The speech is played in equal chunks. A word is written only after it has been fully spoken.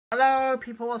Hello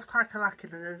people, what's crack-a-lacking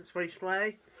in this race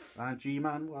way?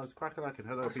 G-Man was crack-a-lacking.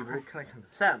 Hello people.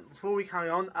 So, before we carry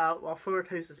on, our third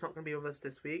host is not going to be with us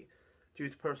this week due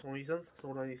to personal reasons. That's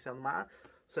all I need to say on the matter.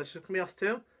 So it's just going to be us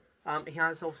two. He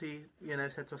has obviously,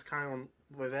 said to us carry on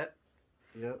with it.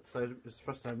 Yeah, so it's the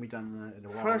first time we've done in a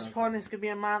while. First one is going to be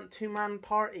a two-man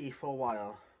party for a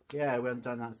while. Yeah, we haven't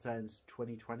done that since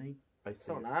 2020, basically.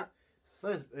 Something like that. So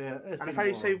it's and a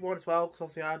very safe one as well, because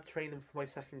obviously I'm training for my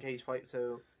second cage fight,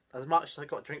 so as much as I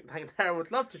got to drink down there, I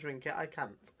would love to drink it, I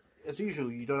can't. As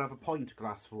usual, you don't have a pint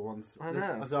glass for once. I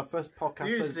know. As our first podcast.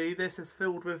 Usually this is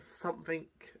filled with something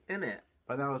in it.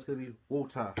 But now it's going to be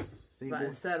water. See, but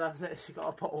instead I've actually got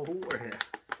a bottle of water here.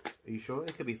 Are you sure?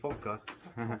 It could be vodka.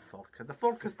 Vodka. The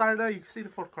vodka's down there. You can see the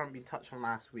vodka hadn't been touched on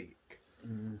last week.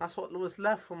 That's what was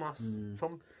left from us.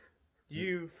 From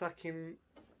you fucking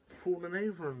falling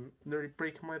over and nearly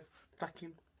breaking my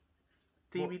fucking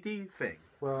DVD thing.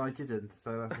 Well, I didn't.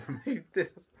 So that's You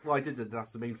did. Well, I didn't.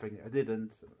 That's the main thing. I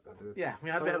didn't. Yeah, we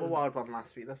had a bit of a wild one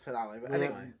last week. Let's put it that way. But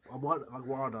anyway, a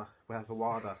WADA. We have a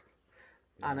WADA.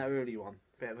 And an early one.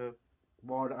 Bit of a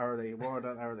WADA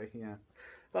early. Yeah.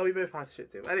 Well, we both had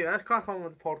shit to do. Anyway, let's crack on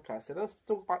with the podcast. So let's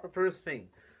talk about the first thing.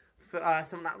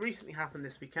 Something that recently happened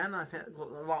this weekend. I think got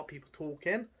a lot of people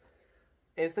talking.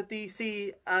 Is the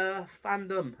DC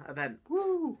fandome event.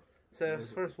 Woo! So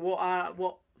first,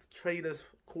 what trailers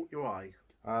caught your eye?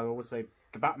 I would say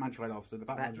the Batman trailer. Obviously, the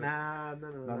Batman.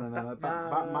 No.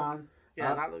 Batman.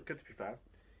 Yeah, that looked good to be fair.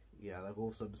 Yeah, they're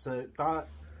awesome. So that,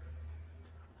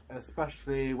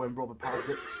 especially when Robert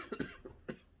Pattinson,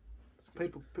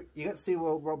 you get to see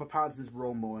Robert Pattinson's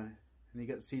role more, and you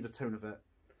get to see the tone of it,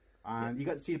 and you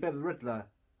get to see a bit of the Riddler.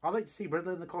 I'd like to see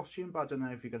Riddler in the costume, but I don't know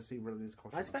if you're going to see Riddler in his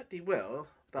costume. I expect he will,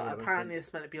 but apparently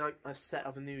it's meant to be like a set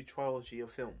of a new trilogy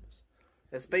of films.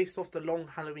 It's based off the Long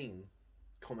Halloween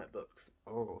comic books.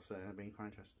 Oh, so that'd be quite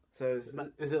interesting. So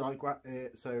is it like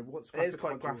so? What's it is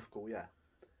quite graphical, yeah.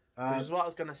 Which is what I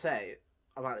was going to say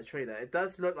about the trailer. It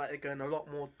does look like they're going a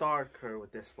lot more darker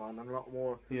with this one and a lot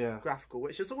more graphical,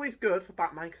 which is always good for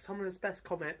Batman because some of his best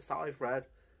comics that I've read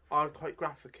are quite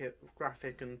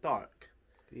graphic and dark.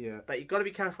 Yeah. But you've got to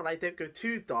be careful they don't go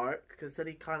too dark because then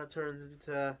he kind of turns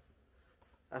into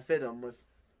a villain with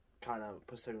kind of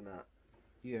persona.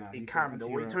 Yeah. He can, though.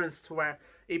 He turns to where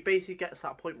he basically gets to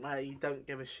that point where he don't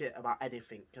give a shit about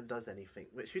anything and does anything,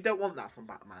 which you don't want that from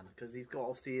Batman because he's got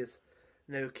obviously his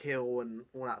no kill and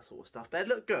all that sort of stuff. But it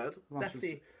looked good.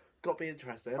 Definitely got to be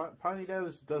interesting. Apparently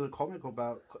there's a comic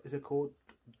about, is it called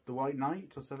The White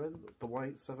Knight or something? The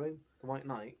White something? The White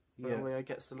Knight? Yeah. Where he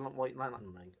gets the White Knight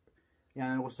ring.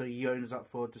 Yeah, and also he owns up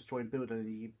for destroying buildings and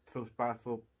he feels bad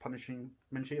for punishing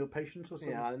mental patients or something.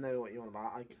 Yeah, I know what you're on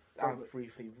about. I've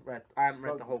briefly read. I haven't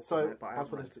read the whole comic, but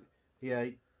that's what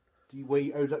where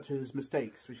he owes up to his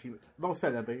mistakes, which he not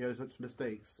fair, but he owes up to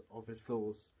mistakes of his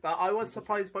flaws. But I was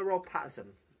surprised by Rob Pattinson.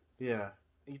 Yeah,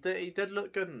 he did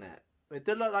look good in it. It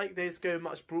did look like there's going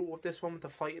much brutal with this one with the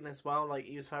fighting as well. Like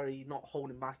he was very not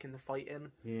holding back in the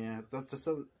fighting. Yeah, that's just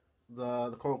so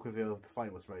the comic reveal of the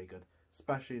fight was very good,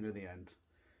 especially in the end.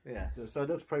 Yeah. So it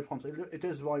looks very promising. It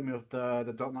does remind me of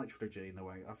the Dark Knight trilogy in a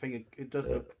way. I think it does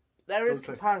look. There is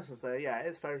comparisons there. Yeah,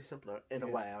 it's very similar in a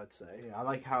way. I would say. Yeah, I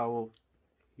like how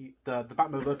the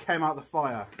Batmobile came out of the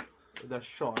fire, the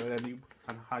shot, and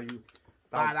how you.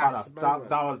 That was badass.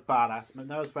 That was badass.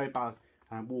 That was very badass.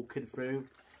 And walking through.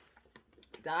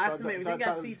 I have to admit, we didn't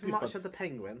get to see too much of the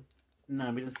Penguin.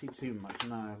 No, we didn't see too much.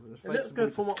 No, it looked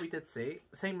good from what we did see.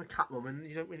 Same with Catwoman.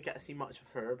 You don't really get to see much of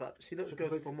her, but she looks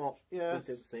good from what we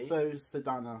did see. So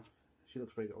Sedana, she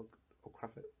looks very good. Or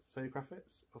Graphics. I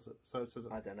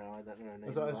don't know her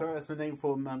name. That's the name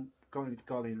for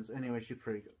Guardians. Anyway, she's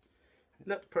pretty good.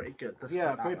 Looked pretty good.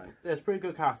 It's pretty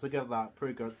good cast. I get that.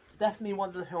 Pretty good. Definitely one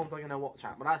of the films I'm going to watch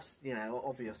out, but that's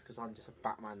obvious because I'm just a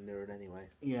Batman nerd anyway.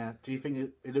 Yeah. Do you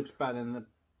think it looks better than the?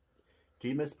 Do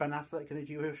you miss Ben Affleck? Did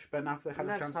you wish Ben Affleck had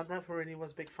a chance? I never really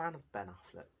was a big fan of Ben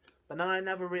Affleck, but then I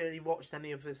never really watched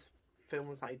any of his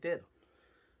films that he did.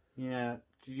 Yeah.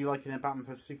 Did you like it in Batman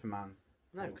vs Superman?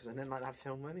 No, because I didn't like that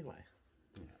film anyway.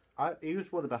 Yeah. He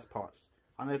was one of the best parts.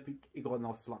 I know he got a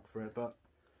lot of slack for it, but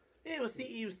he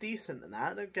was decent in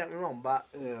that. Don't get me wrong, but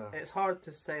it's hard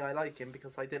to say I like him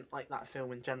because I didn't like that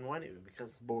film in general anyway.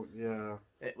 Because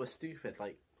it was stupid.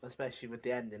 Like especially with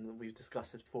the ending that we've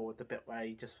discussed this before, with the bit where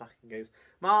he just fucking goes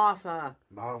Martha,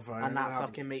 and that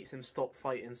fucking makes him stop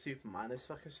fighting Superman. It's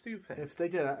fucking stupid. If they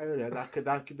did that earlier,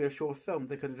 that could be a short film.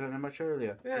 They could have done it much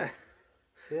earlier. Yeah.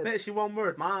 Literally one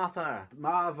word, Martha.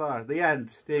 Martha. The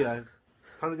end. There you go.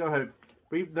 Time to go home.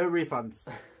 No refunds.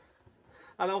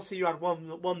 And obviously you had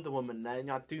Wonder Woman there, and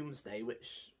you had Doomsday,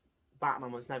 which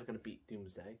Batman was never going to beat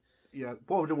Doomsday. Yeah,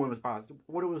 Wonder Woman was badass.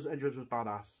 Wonder Woman's entrance was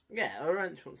badass. Yeah, her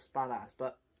entrance was badass,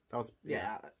 but That was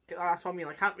that's what I mean.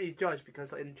 I can't really judge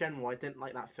because in general I didn't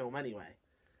like that film anyway.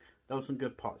 There was some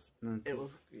good parts. It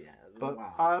was but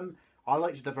wow. I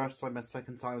liked it the first time. The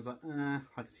second time I was like,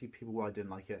 I can see people why I didn't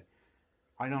like it.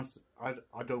 I know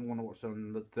I don't want to watch the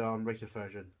unrated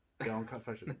version, the uncut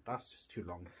version. That's just too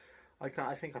long. I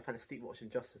think I fell asleep watching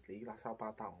Justice League. That's how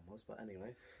bad that one was. But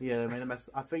anyway. Yeah, I made a mess.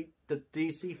 I think the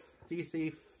DC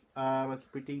has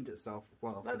redeemed itself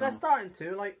well. They're starting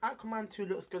to. Like Aquaman 2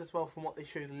 looks good as well from what they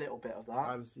showed a little bit of that.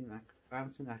 I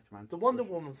haven't seen Aquaman. The Wonder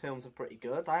Woman films are pretty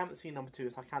good. I haven't seen number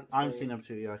 2, so I can't say. I haven't seen number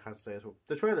 2. Yeah, I can't say as well.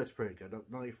 The trailer looks pretty good.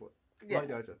 Not your fault. Yeah.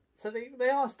 So they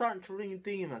are starting to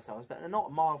redeem themselves, but they're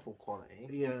not Marvel quality.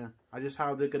 Yeah, I just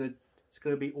how they're gonna. It's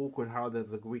gonna be awkward how they're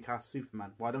the recast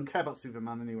Superman. Well, I don't care about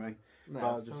Superman anyway. No,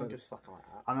 but just don't give a fuck like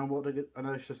that. I know what they. I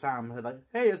know Shazam. They're like,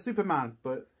 hey, it's Superman,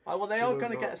 but. Well, they are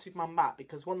going to get a Superman back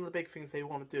because one of the big things they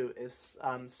want to do is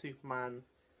Superman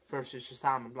versus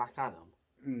Shazam and Black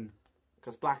Adam.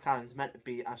 Because Black Adam's meant to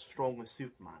be as strong as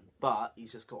Superman, but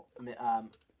he's just got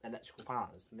electrical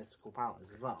powers, mystical powers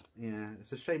as well. Yeah,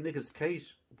 it's a shame Nicolas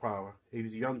Cage. Wow, he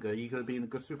was younger. He could have been a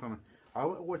good Superman. I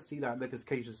would see that Nicolas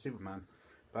Cage as Superman,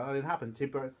 but that didn't happen. Tim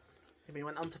Burton. He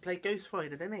went on to play Ghost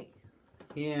Rider, didn't he?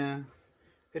 Yeah.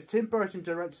 If Tim Burton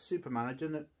directed Superman, I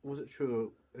didn't. Was it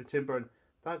true? Tim Burton,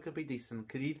 that could be decent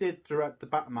because he did direct the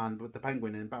Batman with the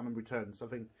Penguin in Batman Returns. I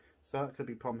think so. That could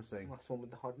be promising. That's the one with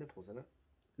the hard nipples, isn't it?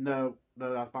 No,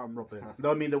 that's Batman Robin.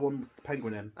 No, I mean the one with the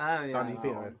Penguin in. Oh yeah. Danny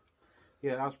Vito.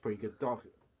 Yeah, that's pretty good.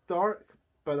 Dark,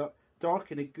 but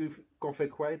dark in a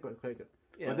gothic way, but quite good.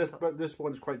 Yeah, but this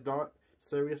one's quite dark,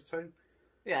 serious tone.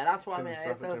 Yeah, that's what I mean.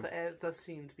 It does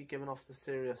seem to be giving off the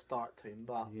serious dark tone,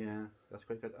 but yeah, that's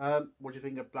quite good. What do you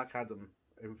think of Black Adam?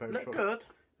 Look good.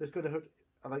 It's good.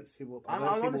 I like to see what.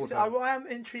 I am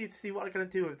intrigued to see what they're going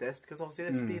to do with this because obviously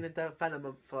this has been in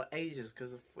development for ages.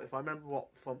 Because if I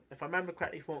remember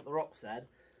correctly from what The Rock said,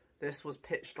 this was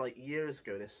pitched like years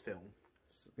ago. This film.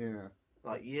 Yeah.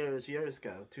 Like years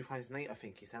ago, 2008 I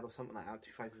think he said, or something like that,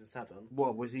 2007.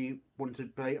 What, was he wanting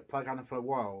to play Black Adam for a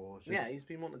while? Or just... Yeah, he's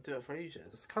been wanting to do it for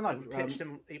ages. It's kind of like...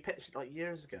 He pitched it like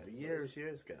years ago.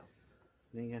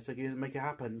 Yeah, so he doesn't make it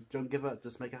happen. Don't give up,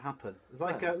 just make it happen.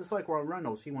 It's like Ryan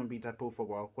Reynolds, he wanted to be Deadpool for a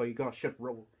while, where you got a shit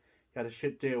role. He had a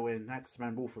shit deal in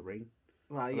X-Men Wolverine.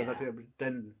 Well, yeah.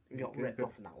 Then he got ripped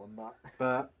off in that one, but...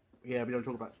 But, yeah, we don't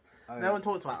talk about... no one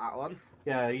talks about that one.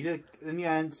 Yeah, he did. In the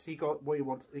end, he got what he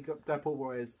wanted. He got Deadpool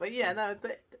what is. But yeah, no,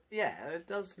 it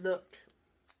does look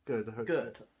good.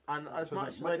 And as much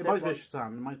as it might be Shazam.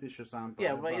 It might be Shazam.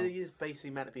 Yeah, but it is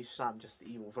basically meant to be Shazam, just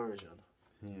the evil version.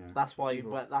 Yeah. That's why.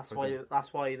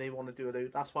 That's why they want to do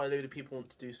it. That's why a load of people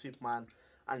want to do Superman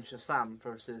and Shazam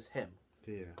versus him.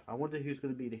 Yeah, I wonder who's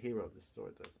going to be the hero of this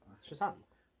story. Shazam.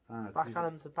 Black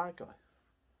Adam's a bad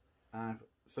guy.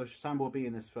 So Shazam will be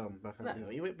in this film. No,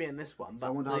 he won't be in this one.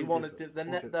 But they want to do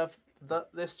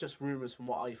this. Just rumours from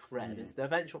what I've read is the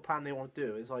eventual plan they want to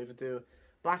do is either do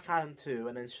Black Adam 2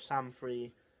 and then Shazam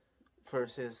 3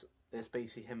 versus it's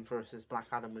basically him versus Black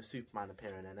Adam with Superman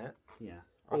appearing in it. Yeah.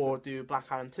 Or do Black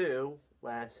Adam 2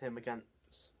 where it's him against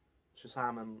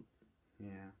Shazam and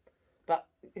But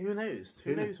who knows?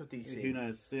 Who knows with DC? Who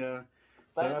knows? Yeah.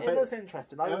 But it is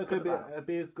interesting. It'd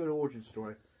be a good origin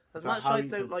story. As much as I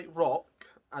don't like Rock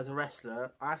as a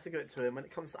wrestler, I have to give it to him. When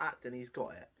it comes to acting, he's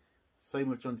got it. Same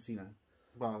with John Cena.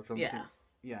 Well, John Cena.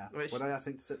 Yeah. When I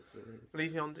think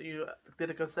leads me on to you did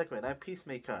a good segue there.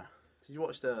 Peacemaker. Did you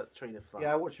watch the trailer for that?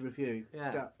 Yeah, I watched it with you.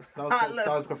 Yeah. That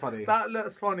was quite funny. That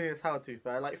looks funny as hell, to be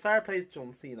fair. Like, fair play to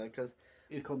John Cena, because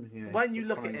when you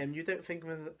look at him, you don't think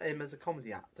of him as a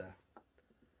comedy actor.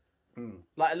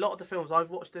 Like, a lot of the films I've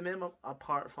watched him in,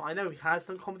 apart from... I know he has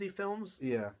done comedy films.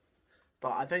 Yeah.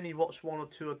 But I've only watched one or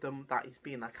two of them that he's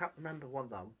been. I can't remember one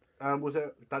of them. Was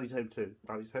it Daddy's Home 2?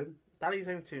 Daddy's Home? Daddy's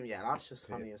Home 2, yeah, that's just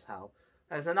funny as hell.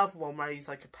 There's another one where he's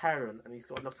like a parent and he's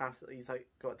got to look after. He's like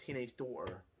got a teenage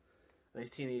daughter, and his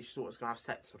teenage daughter's gonna have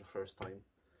sex for the first time.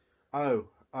 Oh,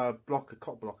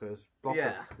 cop blockers.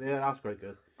 Yeah, that's very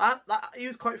good. He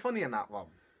was quite funny in that one.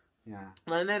 Yeah.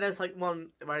 And then there's like one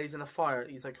where he's in a fire.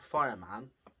 He's like a fireman.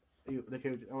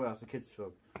 That's a kids'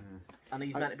 film. Yeah. And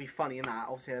he's meant to be funny in that.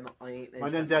 Obviously, I ain't.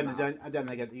 And then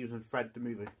they get using Fred the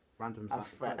movie. Random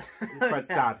stuff. Fred. Fred's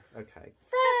dad. Okay.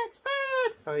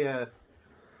 Fred. Oh yeah.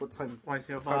 What time? Reminds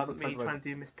me of me trying to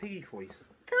do Miss Piggy voice.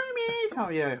 Kermit. Oh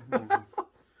yeah.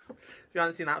 If you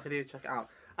haven't seen that video, check it out.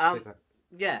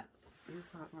 Yeah. Who's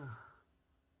that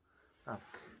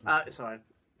now? Sorry,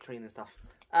 training stuff.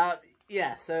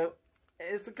 Yeah. So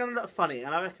it's gonna look funny,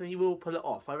 and I reckon he will pull it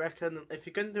off. I reckon if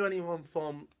you're gonna do anyone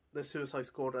from the Suicide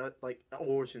Squad like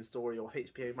origin story or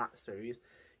HBO Max series,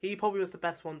 he probably was the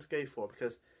best one to go for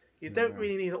because you don't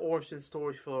really need an origin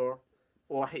story for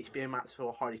or HBO Max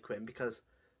for Harley Quinn because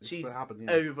she's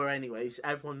over anyway.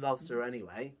 Everyone loves her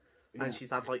anyway, and she's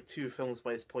had like 2 films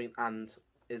by this point and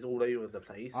is all over the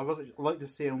place. I would like to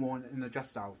see her more in a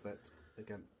Just outfit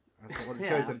again.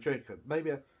 The Joker.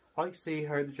 Maybe I'd like to see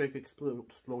her and the Joker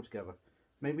explore together.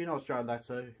 Maybe not Jared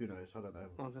Leto. Who knows? I don't know.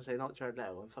 I was gonna say not Jared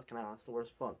Leto. Fucking hell, that's the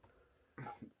worst one.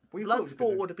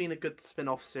 Bloodsport would have been a good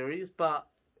spin-off series, but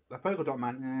the Polka Dot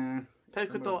Man.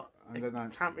 Polka Dot. I don't know.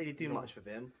 Can't really do much with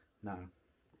him. No.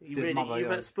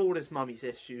 You've explored his mummy's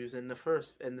issues in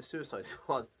the Suicide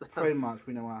Squad. Pretty much,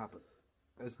 we know what happened.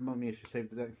 His mummy issue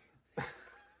saved the day.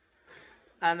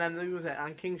 And then who was it?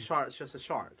 And King Shark's just a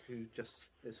shark who just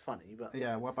is funny, but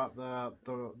yeah. What about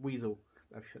the weasel?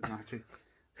 That shit, no, actually.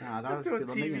 Nah, that was a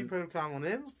TV program on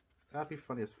him. That'd be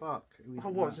funny as fuck. I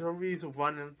watched a weasel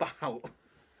running about.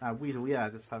 Weasel, yeah,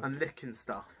 just have and licking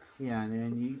stuff. Yeah, and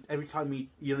then every time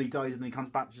he only dies and then he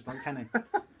comes back just like Kenny.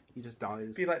 He just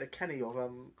dies. Be like the Kenny of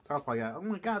South Park. Yeah, oh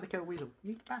my god, they killed Weasel.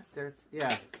 You bastards.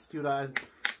 Yeah, Stu that.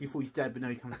 You thought he's dead, but no,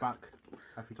 he comes back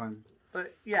every time.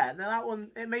 But yeah, now that one,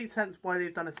 it made sense why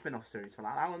they've done a spin-off series for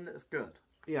that. That one that's good.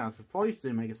 Yeah, I'm surprised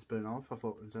they make a spin-off. I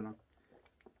thought it was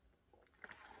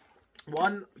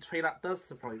one trailer that does not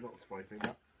surprise me,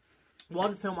 but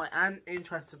one film I am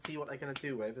interested to see what they're going to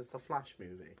do with is the Flash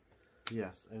movie.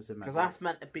 Yes, it was amazing. Because that's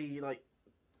meant to be like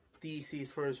DC's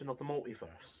version of the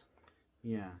multiverse.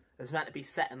 Yeah. It's meant to be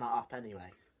setting that up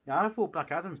anyway. Yeah, I thought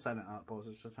Black Adam set it up, or was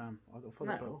it Shazam? I thought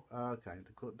no. Okay,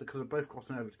 because they're both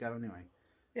crossing over together anyway.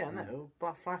 Yeah, no,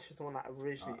 but Flash is the one that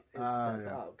originally sets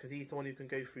it up, because he's the one who can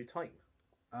go through time.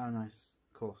 Oh, nice.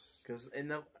 Of course. Because in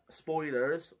the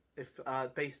spoilers, if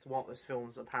based on what this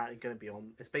film's apparently going to be on,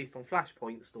 it's based on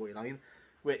Flashpoint storyline,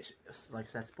 which, like I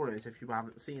said, spoilers, if you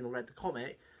haven't seen or read the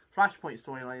comic, Flashpoint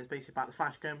storyline is basically about the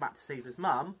Flash going back to save his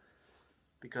mum,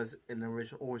 because in the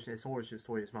origin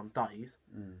story, his mum dies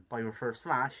by Reverse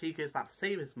Flash. He goes back to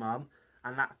save his mum,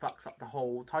 and that fucks up the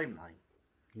whole timeline.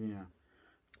 Yeah.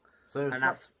 And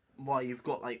that's why you've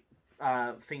got like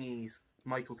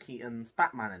Michael Keaton's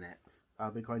Batman in it.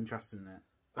 That'd be quite interesting in it.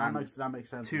 That makes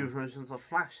sense. 2 versions of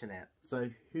Flash in it. So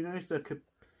who knows?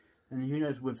 And who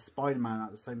knows with Spider-Man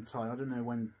at the same time? I don't know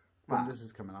when this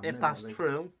is coming up. If that's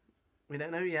true, we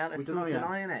don't know yet. They're still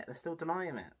denying it. They're still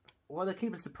denying it. Well, they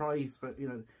keep it surprised, but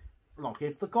look,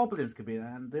 if the Goblins could be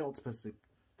there and the Octopus,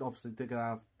 obviously they're gonna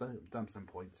have done some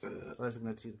points.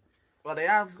 Well, I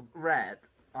have read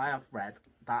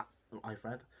that.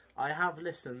 I have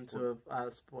listened to I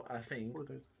think no,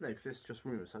 because it's just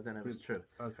rumours. So I don't know if it's true.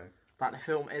 Okay. That the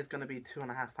film is going to be 2.5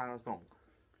 hours long.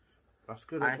 That's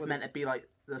good. And it's meant to be like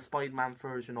the Spider-Man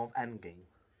version of Endgame.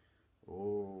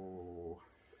 Oh.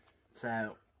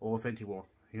 So. Or Infinity War.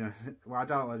 Well, I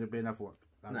doubt there'll be another one.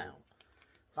 No.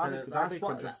 So that's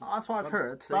what I've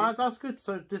heard. So that's good.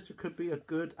 So this could be a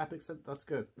good epic. That's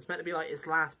good. It's meant to be like its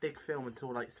last big film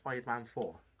until like Spider-Man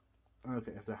 4.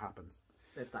 Okay, if that happens.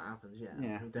 If that happens, yeah.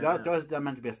 Yeah. There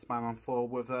meant to be a Spider-Man 4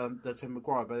 with the Tim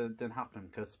Maguire, but it didn't happen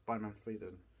because Spider-Man 3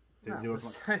 didn't do as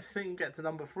much. I think get to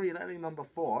number 3, not only number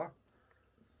 4.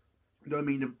 No, I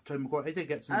mean the Tim Maguire. It did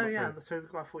get to number 3. Oh yeah, the Tim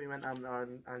Maguire. I thought you meant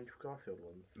Andrew Garfield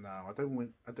ones. No, I don't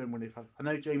really. I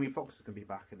know Jamie Foxx is going to be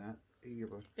back in it.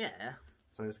 Yeah.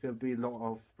 So it's going to be a lot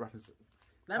of references.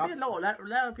 There'll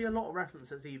be a lot of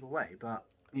references either way, but.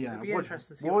 Yeah, it'd be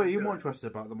interesting to see what are you more interested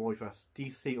about the multiverse,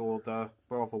 DC or the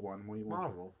Marvel one? What are you more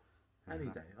Marvel, any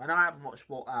day. I know I haven't watched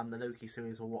the Loki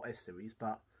series or What If series,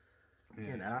 but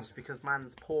that's because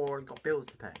man's poor and got bills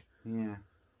to pay. Yeah,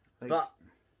 but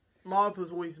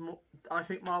Marvel's always. I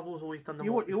think Marvel's always done the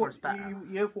multiverse better.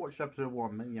 You've watched episode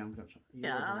 1, maybe you haven't watched.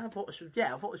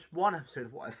 I've watched 1 episode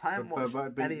of What If. I haven't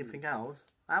watched anything else.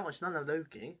 I haven't watched none of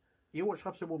Loki. You watched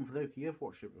episode 1 for Loki. You've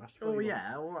watched it. That's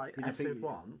yeah, all right. Episode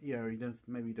 1. Yeah, you don't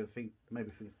think we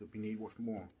need to watch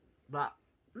more. But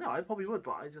no, I probably would.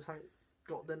 But I just haven't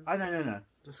got the. No.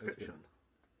 Description.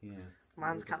 Yeah.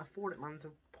 Man's can't afford it. Man's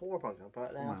a poor bugger.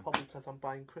 But then that's probably because I'm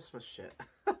buying Christmas shit.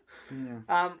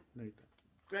 Yeah.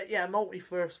 But yeah,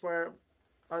 multiverse where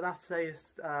I'd have to say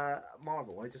is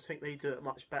Marvel. I just think they do a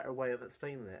much better way of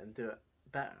explaining it and do it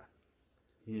better.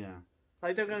 Yeah.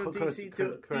 I don't know if DC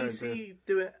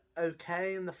do it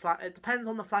okay in the it depends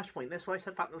on the Flashpoint. That's what I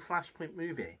said about the Flashpoint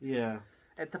movie. Yeah.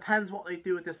 It depends what they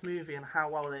do with this movie and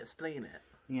how well they explain it.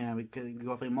 Yeah, because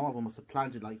I think Marvel must have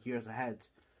planned it like years ahead.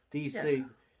 DC's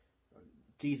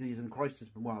in crisis,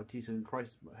 DC's in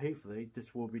crisis. Hopefully,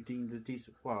 this will redeem the DC.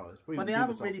 But they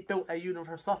haven't really built a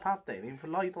universe up, have they? They've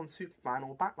relied on Superman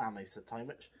or Batman most of the time,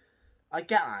 which I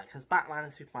get that, because Batman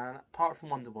and Superman, apart from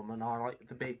Wonder Woman, are like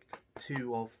the big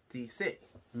two of DC.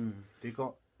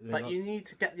 But you need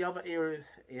to get the other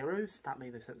heroes, that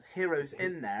made sense, heroes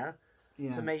in there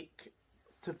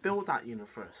to build that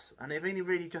universe. And they've only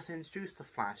really just introduced the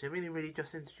Flash, they've only really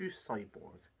just introduced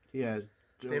Cyborg. Yeah.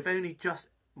 They've only just,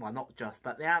 well, not just,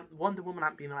 but Wonder Woman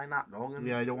hasn't been around that long. And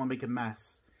I don't want to make a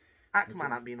mess. Aquaman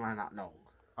hasn't been around that long.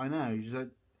 I know, you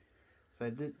just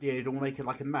you don't want to make it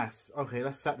like a mess. Okay,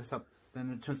 let's set this up. Then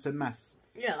it turns to a mess.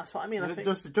 Yeah, that's what I mean. I think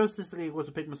Justice League was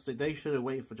a big mistake. They should have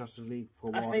waited for Justice League for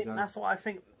a while ago. That's what I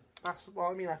think. That's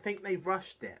what I mean. I think they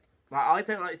rushed it. Like, I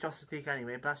don't like Justice League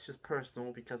anyway, but that's just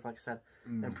personal because, like I said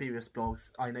in previous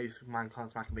blogs, I know Superman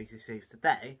comes back and basically saves the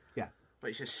day. Yeah.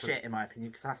 Which is shit in my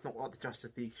opinion, because that's not what the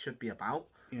Justice League should be about.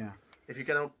 Yeah. If you're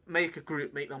gonna make a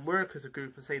group, make them work as a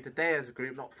group and save the day as a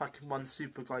group, not fucking one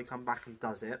super guy come back and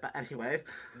does it. But anyway,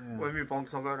 we'll move on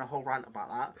because I'm going on a whole rant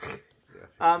about that.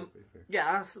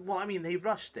 Yeah, that's what I mean. They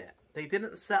rushed it. They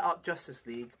didn't set up Justice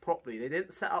League properly. They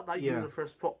didn't set up that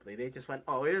universe properly. They just went,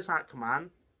 oh, here's Aquaman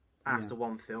after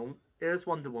one film. Here's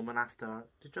Wonder Woman after.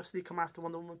 Did Justice League come after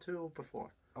Wonder Woman 2 or before?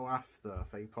 Oh, after. I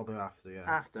think probably after, yeah.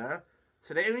 After.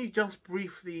 So they only just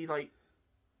briefly,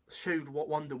 showed what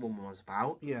Wonder Woman was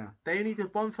about. Yeah. They only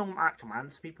did one film on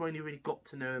Aquaman, so people only really got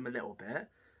to know him a little bit.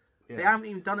 Yeah. They haven't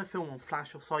even done a film on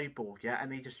Flash or Cyborg yet,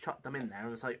 and they just chucked them in there.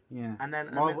 And it's like, and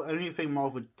then Marvel. Only thing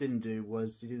Marvel didn't do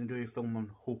was they didn't do a film on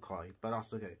Hawkeye, but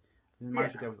that's okay. They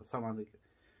managed to go with someone.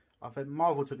 I think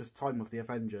Marvel took its time with the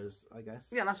Avengers, I guess.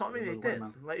 Yeah, that's what I mean. They did.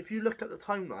 Like, if you look at the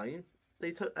timeline,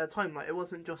 they took their time. Like, it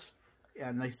wasn't just. Yeah,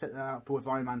 and they set that up with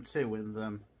Iron Man 2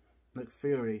 and Nick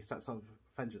Fury sets up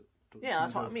Avengers. Yeah,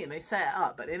 that's what I mean. They set it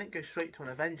up, but they didn't go straight to an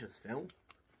Avengers film.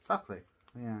 Exactly.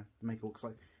 Yeah, make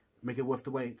it worth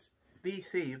the wait.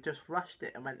 DC have just rushed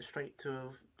it and went straight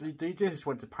to. They just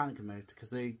went to panic mode because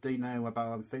they know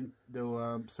about and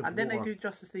then they do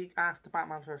Justice League after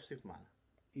Batman vs Superman.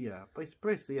 Yeah,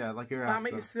 basically, yeah, like you're. That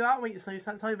makes no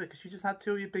sense either because you just had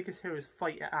two of your biggest heroes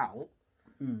fight it out.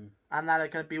 And now they're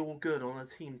going to be all good on a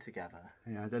team together.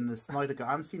 Yeah, then the Snyder Cut.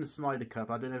 I haven't seen the Snyder Cut.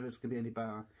 I don't know if it's going to be any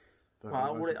better.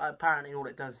 Well, apparently all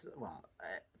it does... Well,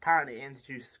 apparently it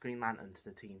introduces Green Lantern to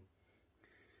the team.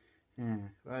 Yeah.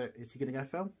 Well, is he going to go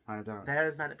film? I don't know. There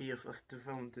is meant to be a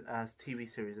film TV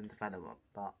series in development,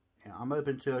 but... Yeah, I'm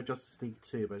open to a Justice League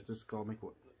 2, but it's just got to make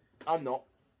what... I'm not.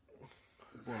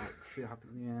 What shit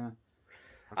happened? Yeah.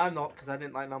 I'm not, because I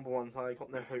didn't like number 1, so I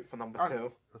got no hope for number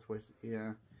 2. That's wasted.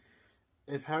 Yeah.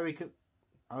 If Harry could...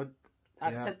 Like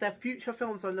I said, their future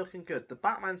films are looking good. The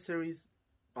Batman series...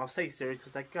 I'll say series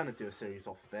because they're going to do a series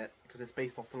off of it because it's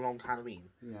based off the Long Halloween.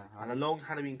 Yeah. And the Long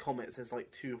Halloween comics is like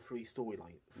 2 or 3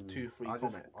 storylines. 2 or 3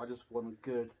 comics. I just want a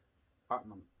good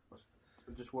Batman.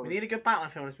 We need a good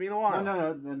Batman film. It's been a while.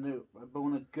 No. I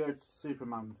want a good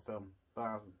Superman film. But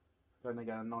I hasn't. Then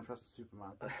again, I'm not trusting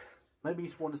Superman. Maybe you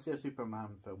just want to see a Superman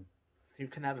film. You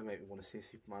can never make me want to see a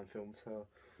Superman film. So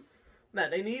no,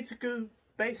 they need to go.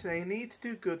 Basically, they need to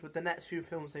do good with the next few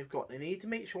films they've got. They need to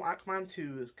make sure Aquaman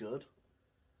 2 is good.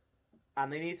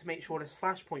 And they need to make sure this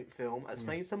Flashpoint film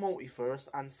explains the multiverse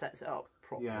and sets it up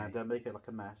properly. Yeah, don't make it like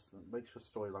a mess. Make sure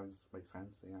storylines make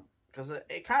sense, yeah. Because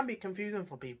it can be confusing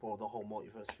for people, the whole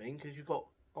multiverse thing, because you've got,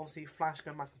 obviously, Flash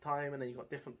going back in time, and then you've got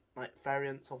different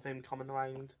variants of him coming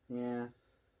around. Yeah.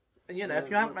 And, if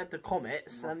you haven't read the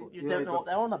comics, then you don't know what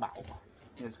they're on about.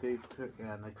 Yes,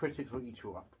 and the critics will eat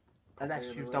you up.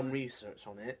 Unless you've done research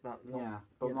on it. But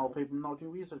a lot of people not do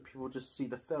research. People just see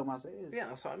the film as it is. Yeah,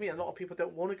 that's what I mean. A lot of people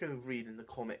don't want to go and read in the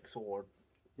comics or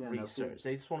research.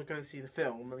 They just want to go and see the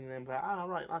film and then be like,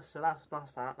 right, that's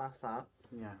that.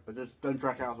 Yeah, but just don't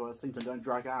drag it out as well. Don't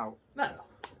drag it out. No.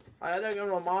 I don't go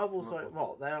wrong. Marvel's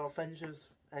their Avengers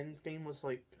Endgame was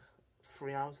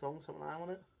 3 hours long, something like that,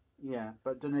 wasn't it? Yeah,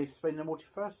 but didn't they explain the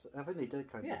multiverse? I think they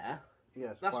did, kind of. Yeah.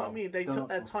 Yes, that's what I mean. They took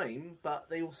their time, but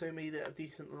they also made it a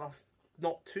decent enough,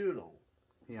 not too long.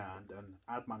 Yeah, and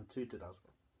Ant-Man 2 did as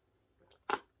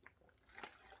well.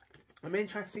 I'm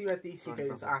interested to see where DC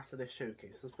goes after this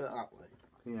showcase. Let's put it that way.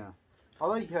 Yeah, I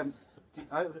like.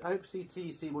 I hope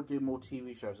CTC will do more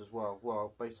TV shows as well.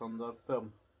 Well, based on the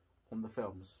films.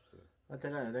 So. I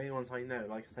don't know. The only ones I know,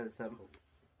 like I said, is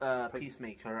the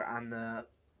Peacemaker and the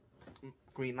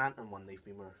Green Lantern one they've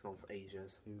been working on for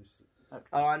ages.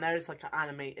 Oh, I know it's like an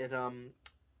animated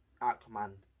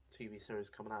Aquaman TV series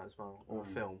coming out as well, or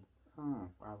film. Oh,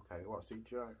 okay. What,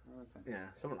 CGI? Okay. Yeah,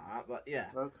 something like that, but yeah.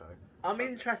 Okay. I'm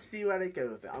interested to see where they go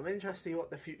with it. I'm interested to see what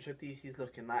the future of DC is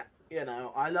looking like.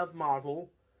 I love Marvel,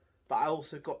 but I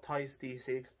also got ties to DC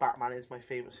because Batman is my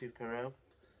favourite superhero.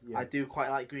 Yeah. I do quite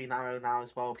like Green Arrow now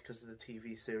as well because of the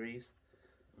TV series.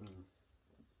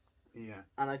 Yeah.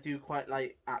 And I do quite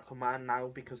like Aquaman now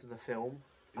because of the film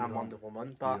and Wonder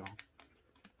Woman, but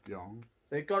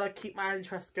they've got to keep my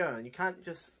interest going. You can't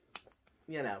just,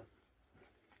 you know,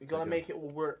 you got to make it all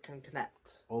work and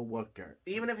connect. All work out.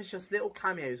 Even if it's just little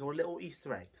cameos or little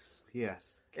Easter eggs. Yes.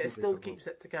 It still keeps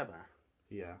it together.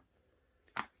 Yeah.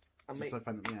 And just like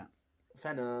Fandom, yeah.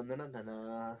 Fandome,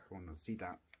 I want to see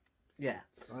that. Yeah.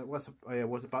 What's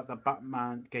about the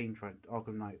Batman game trend,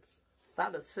 Arkham Knights?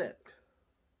 That looks sick.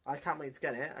 I can't wait to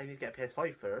get it. I need to get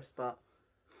PS5 first, but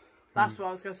that's what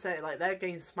I was going to say. Like, their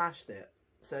game smashed it.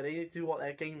 So they need to do what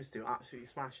their games do, absolutely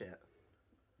smash it.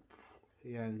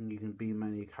 Yeah, and you can be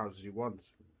many characters you want.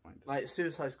 Like,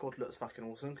 Suicide Squad looks fucking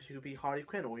awesome because you could be Harley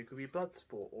Quinn, or you could be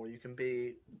Bloodsport, or you can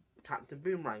be Captain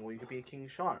Boomerang, or you could be King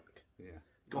Shark. Yeah.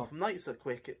 Gotham Knights looks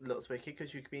wicked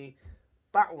because you could be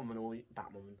Batwoman, or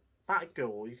Batgirl,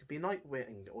 or you could be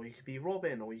Nightwing, or you could be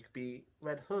Robin, or you could be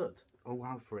Red Hood. Oh,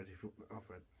 Alfred.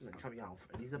 Alfred. No, it can't be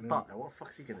Alfred. He's a butler. What the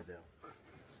fuck's he going to do?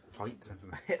 Fight.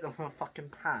 Hit them with a fucking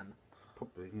pan.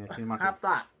 Probably, yeah. Can you imagine? Have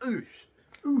that. Oosh.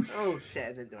 Oosh. Oh shit, I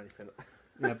didn't do anything.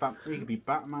 Yeah, he could be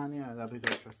Batman, yeah, that'd be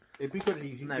good. It'd be good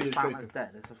if you No, Batman's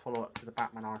dead. It's a follow-up to the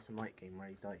Batman Arkham Knight game where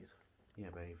he dies. Yeah,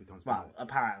 but if he comes well, back...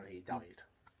 apparently he died.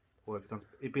 Or if he comes...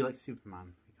 It'd be like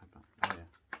Superman. Oh, yeah.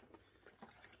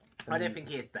 I don't think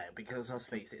he is dead, because let's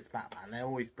face it, it's Batman. They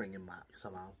always bring him back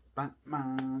somehow.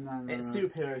 Batman... It's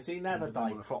superheroes, he never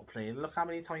died properly. Look how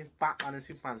many times Batman and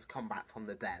Superman's come back from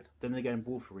the dead. Then again,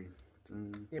 Wolverine.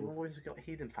 Yeah, but always got a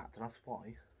healing factor, that's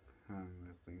why.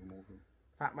 Wolverine.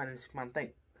 Batman and Superman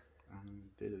don't.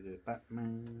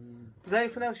 Batman. Is there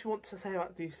anything else you want to say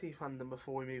about DC fandom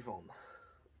before we move on?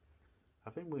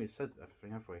 I think we said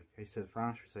everything, have we? He said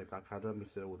Flash, we said Black Adam, we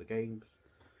said all the games.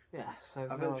 Yeah, so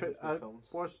there's no other films.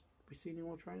 We seen any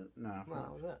more trailers? No,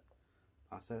 that was it.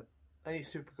 That's it. Only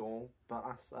Supergirl, but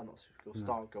that's not Supergirl,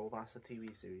 Stargirl, but that's a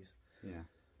TV series. Yeah.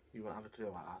 You won't have a clue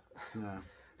about that. No.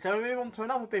 So we move on to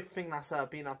another big thing that's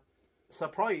been a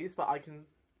surprise, but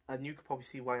and you could probably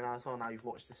see why now as well. Now you've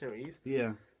watched the series.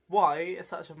 Yeah. Why it's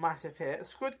such a massive hit?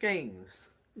 Squid Games.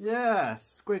 Yeah,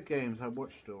 Squid Games. I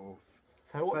watched it all.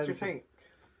 So what do you think?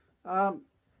 I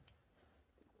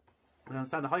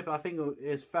understand the hype, but I think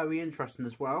it's very interesting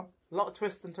as well. A lot of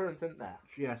twists and turns, isn't there?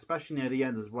 Yeah, especially near the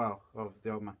end as well of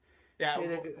the old man. Yeah,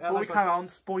 before we carry on,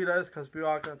 spoilers, because we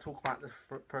are going to talk about the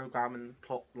programme and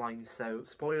plot lines, so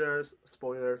spoilers.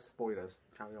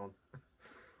 Carry on.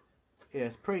 Yeah,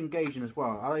 it's pretty engaging as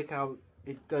well. I like how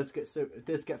it does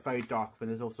get very dark, but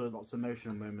there's also lots of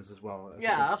emotional moments as well.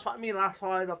 That's what I mean, that's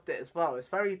why I loved it as well. It's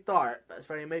very dark, but it's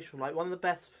very emotional. Like, one of the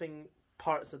best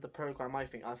parts of the programme, I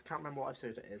think, I can't remember what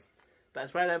episode it is, but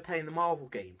it's where they're playing the Marvel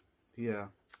game. Yeah.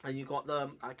 And you got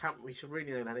we should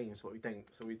really know their names, but we don't,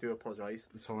 so we do apologise.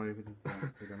 Sorry, we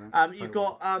don't know. You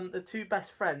got the two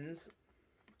best friends,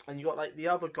 and you got like the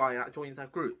other guy that joins their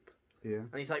group. Yeah.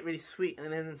 And he's like really sweet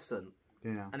and innocent.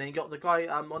 Yeah. And then you got the guy,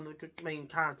 one of the main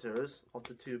characters of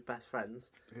the two best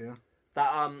friends. Yeah.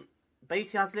 That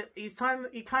basically he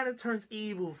kind of turns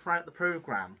evil throughout the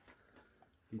programme.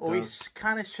 He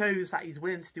kind of shows that he's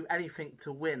willing to do anything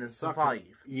to win and survive.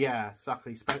 Yeah,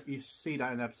 exactly. You see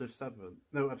that in episode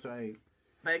 8.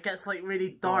 But it gets like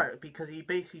really dark because he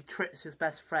basically tricks his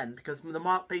best friend. Because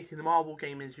basically the Marvel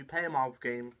game is you play a Marvel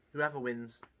game, whoever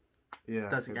wins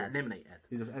doesn't get eliminated.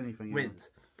 He does anything. Wins.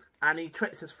 And he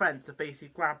tricks his friend to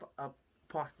basically grab a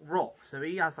pack of rocks. So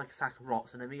he has like a sack of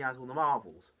rocks and then he has all the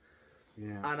marbles.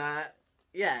 Yeah. And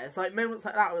it's like moments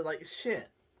like that were like shit.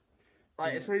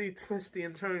 Like, it's really twisty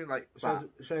and turny, like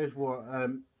shows what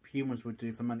humans would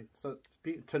do for money. So,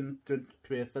 to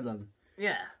be a villain.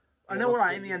 Yeah. I know,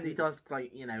 right, in the end he does,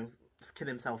 like, just kill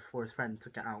himself for his friend to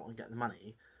get out and get the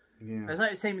money. Yeah. It's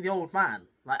like the same with the old man.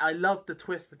 Like, I love the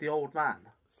twist with the old man.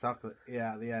 Exactly,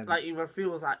 yeah, at the end. Like, he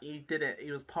reveals that he did it,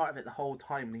 he was part of it the whole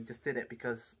time, and he just did it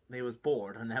because they was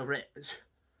bored and they're rich.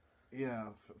 Yeah,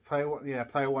 Player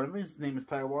One. His name is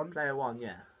Player One? Player One,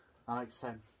 yeah. That makes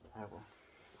sense, Player One.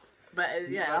 But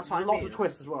that's what I mean. Lots of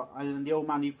twists as well. And the old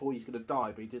man, he thought he was going to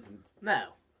die, but he didn't. No,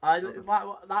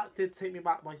 that did take me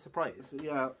back by surprise.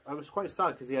 Yeah, I was quite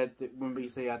sad because remember he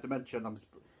said he had dementia, and I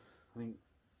think.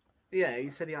 Yeah, he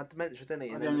said he had dementia, didn't he?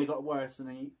 And then it got worse, and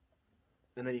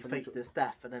then he faked his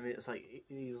death, and then it's like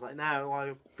he was like, "No,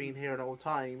 I've been here the whole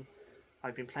time.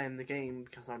 I've been playing the game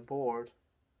because I'm bored."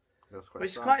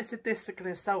 Which is quite sadistic in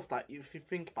itself. That if you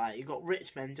think about it, you got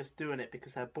rich men just doing it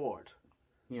because they're bored.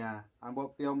 Yeah, and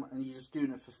and you're just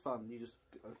doing it for fun. You just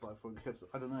like for kids.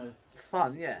 I don't know.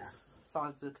 Fun, yeah.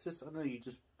 I don't know. You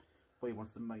just he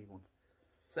wants the money.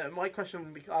 So my question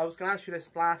would be: I was going to ask you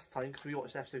this last time because we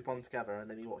watched episode 1 together,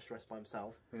 and then he watched the rest by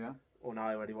himself. Yeah. Or no,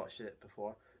 I already watched it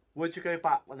before. Would you go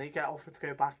back when they get offered to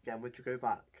go back again? Would you go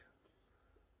back,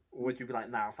 or would you be like,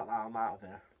 "Nah, fuck that, I'm out of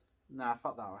here"? Nah,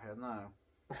 fuck that out here. No.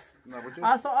 No, would you?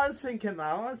 That's what I was thinking.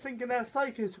 Now I was thinking they're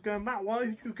psychos for going back. Why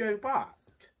would you go back?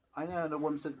 I know the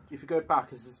one said if you go back,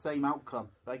 it's the same outcome.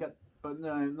 But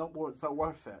no, it's not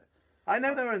worth it. I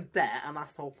know they're in debt, and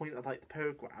that's the whole point of like the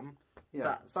program.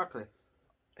 Yeah, exactly.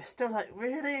 It's still like,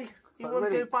 really? You like, want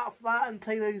to really? go back for that and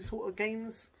play those sort of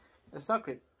games?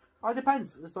 Exactly. It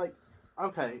depends. It's like,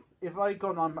 okay, if I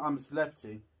go on, I'm a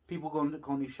celebrity. People go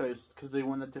on these shows because they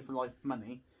want a different life of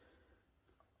money.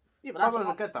 Yeah, but that's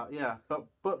I get that. Yeah, but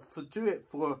do it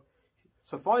for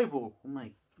survival,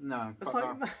 mate. No. It's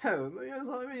like that. no. That's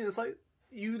what I mean. It's like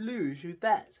you lose, you're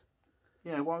dead.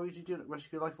 Yeah, why would you do it the rest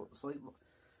of your life?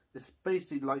 It's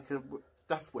basically like a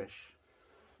death wish.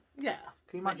 Yeah.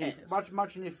 Can you imagine?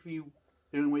 Imagine if the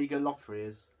only way you get lottery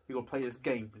is you got to play this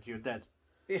game until you're dead.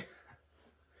 Yeah.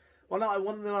 Well, no,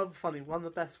 one of the other funny, one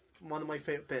of my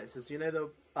favourite bits is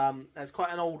there's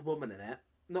quite an old woman in it.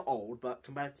 Not old, but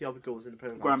compared to the other girls in the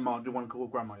program. Grandma, the one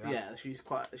called Grandma. Yeah. Yeah,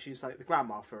 she's like the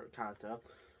grandma for a character.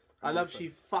 I love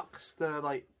she fucks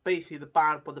basically the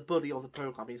bully of the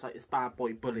program. He's like this bad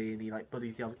boy bully, and he like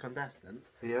bullies the other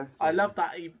contestants. Yeah. I love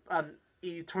that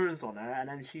he turns on her, and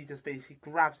then she just basically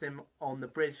grabs him on the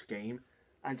bridge game,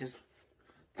 and just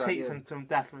takes him to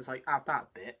death, and was like, "Have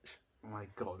that, bitch." Oh my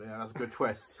god, yeah, that's a good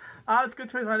twist. That's a good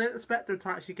twist. I didn't expect her to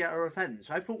actually get her revenge.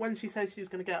 I thought when she said she was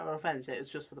going to get her revenge, it was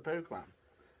just for the program.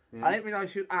 Yeah. I didn't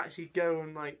realise she would actually go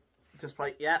and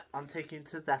yeah, I'm taking you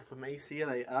to death with me. See you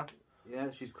later.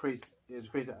 Yeah, she's crazy. It's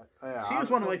crazy. She was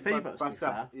one of my favourites.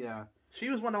 Yeah. She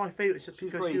was one of my favourites just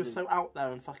because she was so out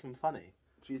there and fucking funny.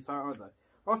 She's so out there.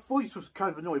 Our voice was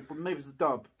kind of annoying, but maybe it's the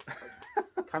dub.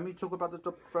 Can we talk about the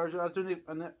dub version? I don't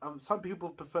know. And some people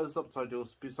prefer the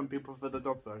subtitles, but some people prefer the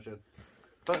dub version.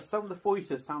 But some of the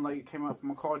voices sound like it came out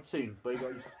from a cartoon. But you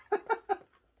got.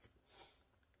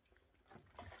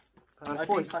 I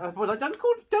was like, don't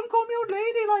call me old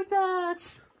lady like that.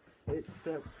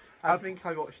 I think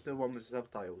I watched the one with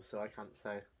subtitles, so I can't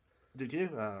say. Did you?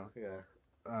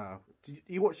 Yeah. Did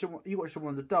you watch the one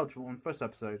of the dubs on the first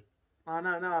episode? Oh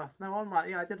no, I'm right.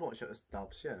 Yeah, I did watch it as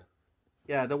dubs. Yeah.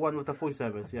 Yeah, the one with the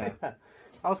voiceovers. Yeah.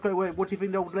 I was quite weird. What do you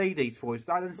think the old lady's voice?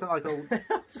 That didn't sound like old.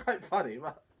 It's quite funny,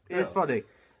 but it's funny.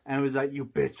 And it was like, "You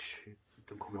bitch,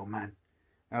 don't call me old man."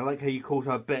 And I like how you called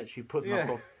her a bitch. She puts her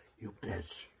up, "You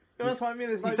bitch." That's what I mean.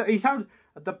 It's like he sounds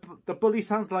the bully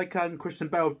sounds like Christian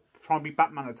Bale trying to be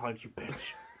Batman at times. You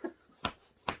bitch.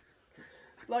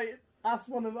 That's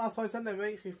why I said that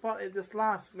makes me fun. It just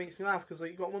makes me laugh because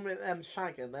you got one minute them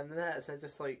shagging, and then the next they're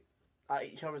just at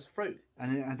each other's throat.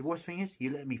 And the worst thing is, you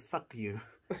let me fuck you.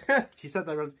 She said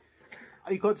that.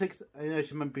 You got to take. I know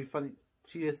she might be funny.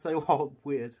 She is so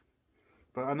weird,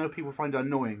 but I know people find her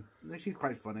annoying. She's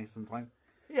quite funny sometimes.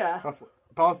 Yeah.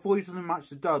 But our voice doesn't match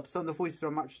the dub. Some of the voices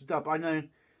don't match the dub. I know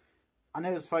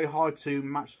it's very hard to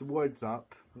match the words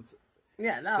up.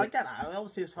 Yeah, no, I get that.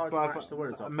 Obviously, it's hard to match the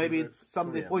words up. Maybe some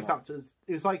of the voice actors.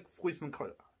 It's like voicing.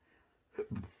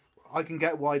 I can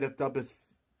get why the dub is.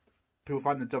 People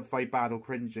find the dub very bad or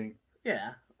cringing.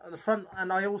 Yeah,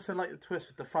 and I also like the twist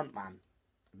with the front man.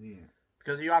 Yeah.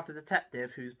 Because you have the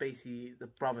detective, who's basically the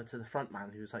brother to the front man,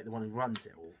 who's like the one who runs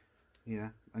it all. Yeah,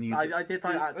 and I did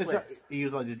like that twist. He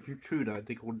was like the intruder.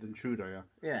 They called it the intruder.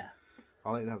 Yeah. Yeah.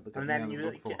 I like that. And then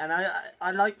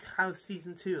I like how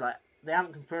season 2, they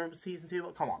haven't confirmed season 2,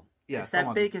 but come on, it's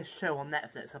their biggest show on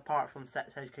Netflix apart from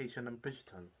Sex Education and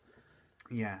Bridgerton.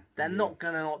 Yeah. They're not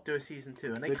gonna not do a season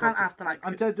 2, and they can't after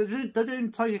And they're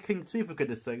doing Tiger King 2 for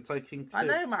goodness sake. Tiger King 2. I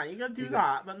know, man. You're gonna do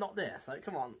that, but not this.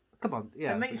 Come on. Come on.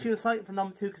 Yeah. It makes you excited for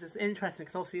number 2 because it's interesting.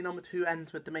 Because obviously number 2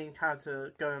 ends with the main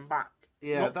character going back.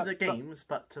 Yeah, not to the games,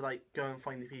 but to go and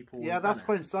find the people. Yeah, that's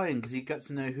quite exciting because you get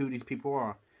to know who these people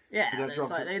are. Yeah, it's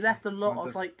they left a lot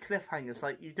of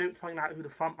cliffhangers. You don't find out who the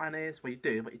front man is. Well, you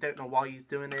do, but you don't know why he's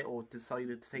doing it or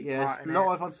decided to take part in it. Yeah, a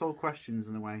lot of unsolved questions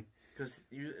in a way. Because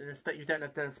you don't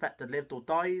have to expect to live or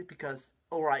die. Because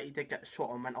alright, he did get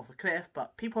shot and went off a cliff,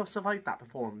 but people have survived that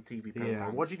before on TV programs.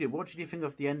 Yeah, what did you think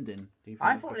of the ending?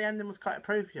 I thought the ending was quite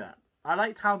appropriate. I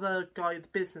liked how the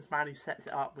businessman who sets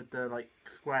it up with the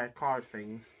square card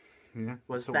things,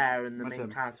 was there, and the main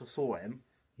character saw him.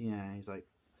 Yeah, he's like,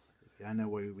 yeah, I know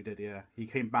what we did. Yeah, he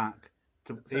came back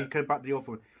to the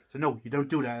offer. So no, you don't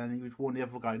do that. And he was warning the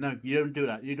other guy, no, you don't do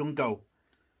that. You don't go.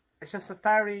 It's just a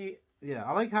very. Yeah,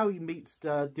 I like how he meets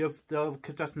the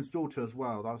contestant's daughter as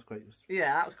well. That was great.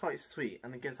 Yeah, that was quite sweet,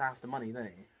 and he gives half the money,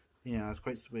 doesn't he? Yeah, that's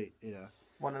quite sweet. Yeah.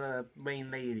 One of the main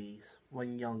ladies, one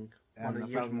of the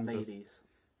young ladies.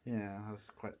 Yeah, that's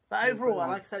quite. But overall,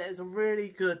 like I said, it's a really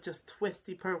good, just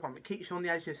twisty program. It keeps you on the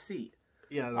edge of your seat.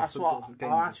 that's what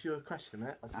I'll ask you a question,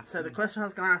 mate. So the question I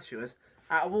was going to ask you is,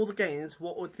 out of all the games,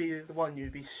 what would be the one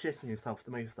you'd be shitting yourself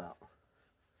the most at?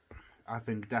 I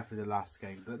think definitely the last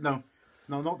game. No,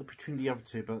 not between the other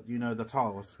two, but the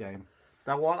Talos game.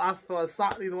 That one, that's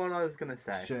exactly the one I was going to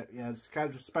say. Shit, yeah,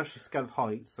 especially scared of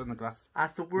heights and the glass.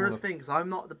 That's the worst thing, because I'm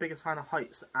not the biggest fan of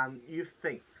heights, and you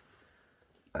think...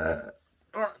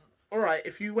 Alright,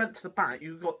 if you went to the back,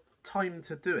 you got time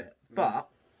to do it, but...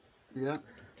 Yeah.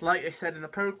 Like I said in the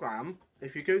programme,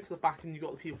 if you go to the back and you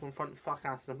got the people in front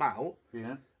fuck-assing about...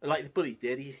 Yeah. Like the bully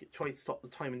did, he tried to stop the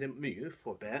time and didn't move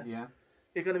for a bit. Yeah.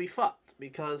 You're going to be fucked,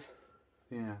 because...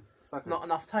 Yeah. Exactly. Not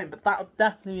enough time, but that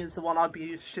definitely is the one I'd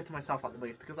be shitting myself at the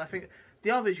most, because I think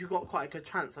the others you've got quite a good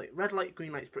chance. Like red light,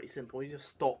 green light's pretty simple. You just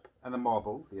stop. And the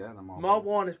marble, yeah, the marble.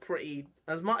 Marble one is pretty.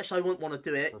 As much as I wouldn't want to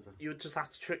do it, you would just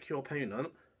have to trick your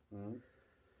opponent. Mm.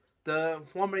 The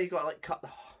one where you got to like cut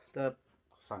the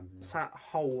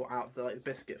hole out of the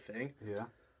biscuit thing. Yeah.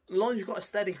 As long as you've got a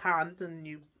steady hand and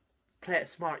you play it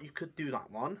smart, you could do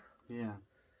that one. Yeah.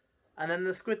 And then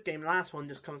the Squid Game, the last one,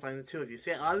 just comes down to the two of you.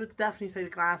 So yeah, I would definitely say the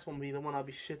glass one would be the one I'd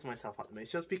be shitting myself at the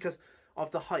most, just because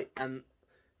of the height, and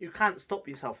you can't stop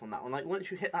yourself on that one. Like, once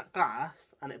you hit that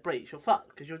glass and it breaks, you're fucked,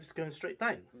 because you're just going straight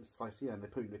down. It's like, yeah, and they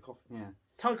put you in the coffin, yeah.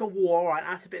 Tug of war, right,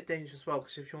 that's a bit dangerous as well,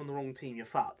 because if you're on the wrong team, you're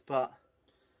fucked, but...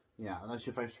 Yeah, unless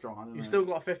you're very strong, I don't know. You've still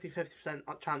got a 50-50%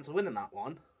 chance of winning that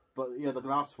one. But, yeah, the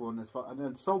glass one is fun, and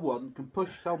then someone can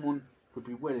push someone... would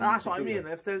be willing. That's what I mean.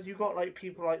 If there's you got like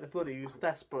people like the bully who's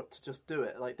desperate to just do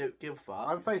it, like don't give a fuck.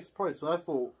 I'm very surprised. So I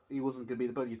thought he wasn't going to be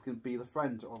the bully. He's going to be the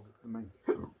friend of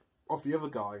the other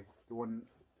guy, the one.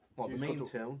 What the main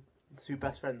two? The two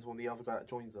best friends, one the other guy that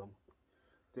joins them.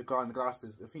 The guy in the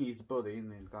glasses. I think he's the bully,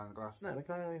 isn't he? The guy in the glasses. No, the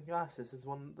guy in the glasses is the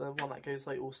one that goes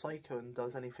like all psycho and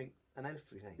does anything and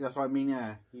everything. Yeah, that's what I mean.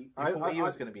 Yeah, I thought he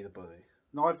was going to be the bully.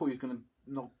 No, I thought he was going to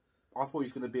not. I thought he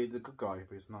was going to be the good guy,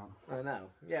 but he's not. I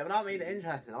know. Yeah, but that made it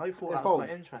interesting. I thought that was quite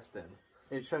interesting.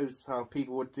 It shows how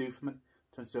people would do from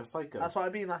turns to a psycho. That's what I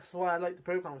mean. That's why I like the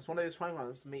program. It's one of those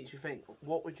programs that makes you think,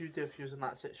 what would you do if you was in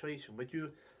that situation? Would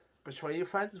you betray your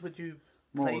friends? Would you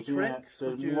play tricks?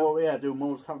 Yeah, do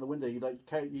morals come out the window. You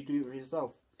do it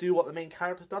yourself. Do what the main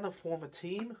character's done and form a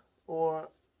team? Or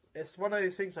it's one of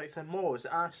those things like saying morals.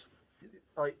 Ask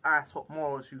what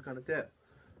morals you're going to do.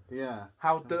 Yeah.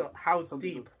 How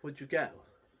deep would you go?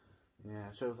 Yeah,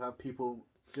 it shows how people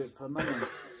do it for money.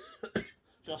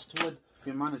 Just with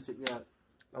humanity, yeah.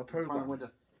 A program.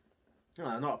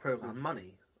 No, not a program.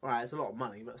 Money. Alright, it's a lot of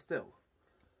money, but still.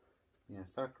 Yeah,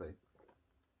 exactly.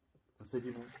 And so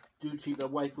people do cheat their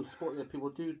way for sport. Yeah, people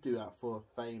do that for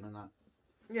fame and that.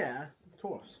 Yeah, of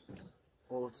course.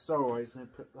 Or steroids, and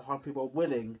how people are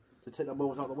willing to take their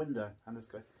morals out the window and just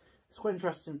go. It's quite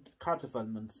interesting character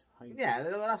development. Yeah,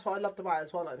 that's what I loved about it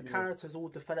as well. Like the characters all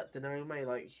developed in their own way.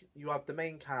 Like you have the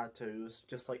main character who's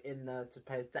just like in there to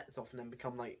pay his debts off, and then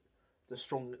become like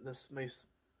was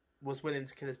willing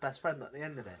to kill his best friend at the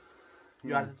end of it.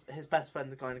 You had his best friend,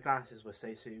 the guy in the glasses, would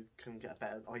say, so you can get a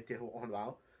better idea of what I'm on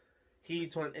about. He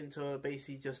turned into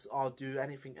basically just I'll do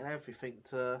anything and everything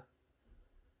to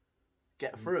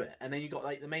get through it. And then you got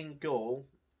like the main girl,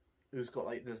 who's got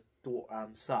like the little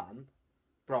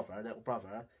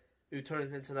brother, who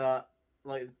turns into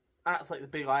acts like the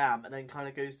big I am, and then kind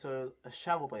of goes to a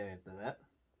shower by the end of it.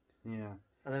 Yeah.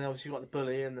 And then obviously you got the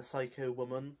bully and the psycho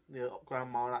woman, the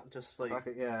grandma, that just like.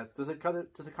 Yeah. Does it kind of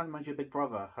remind you of Big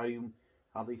Brother? How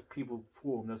these people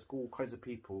form? There's all kinds of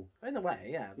people. In a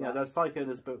way, yeah. Yeah, there's psycho.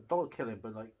 There's don't kill him,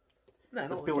 but like. No,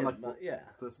 not killing, like, but yeah.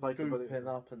 The psycho, grouping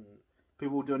up and.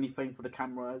 People will do anything for the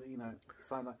camera,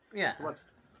 something like. Yeah. So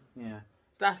yeah.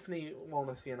 Definitely want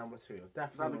to see a number 2.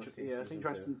 Definitely want to see. Yeah, it's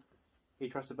interesting.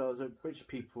 Interesting about as rich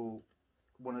people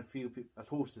want to feel people as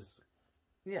horses.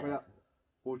 Yeah.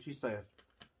 What would you say?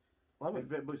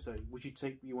 Would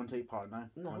you want to take part now?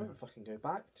 No, I wouldn't fucking go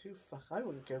back. I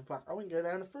wouldn't go back. I wouldn't go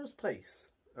there in the first place.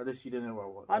 At least you didn't know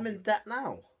what. I'm in debt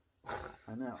now.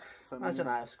 I know. So imagine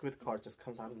that a squid card just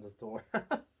comes out of the door.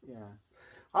 Yeah.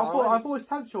 I've always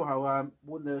told you how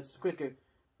when the Squid Game,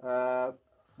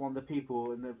 one of the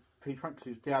people in the three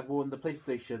tracksuits, they had one of the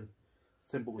PlayStation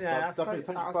symbols. Yeah, that's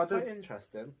quite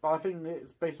interesting. But I think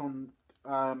it's based on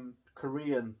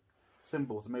Korean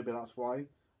symbols, and maybe that's why.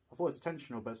 I thought it's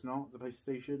intentional, but it's not. The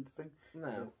PlayStation thing.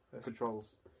 No.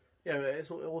 Controls. Yeah, but it's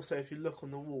also, if you look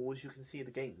on the walls, you can see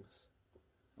the games.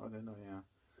 I don't know, yeah.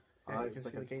 Yeah, you can see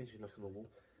the games if you look on the wall.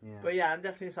 Yeah. But yeah, I'm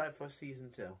definitely excited for season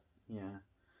 2. Yeah.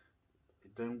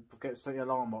 Don't forget to set your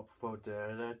alarm up for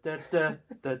Right,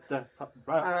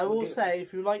 and I will say,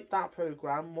 if you like that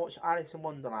programme, watch Alice in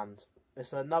Wonderland.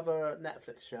 It's another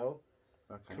Netflix show.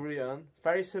 Okay. Korean.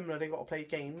 Very similar. They got to play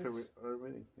games.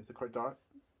 Really? Is it quite dark?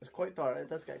 It's quite dark. It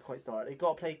does get quite dark. They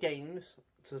got to play games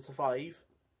to survive.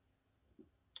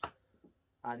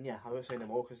 And yeah, I won't say no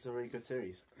more because it's a really good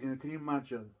series. Yeah, can you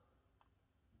imagine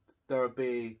there would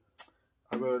be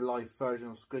a real life version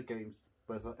of Squid Games,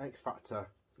 but it's like X Factor.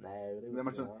 No, they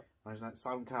wouldn't do that. Imagine that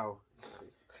Sound Cow.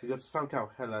 You go to Sound Cow.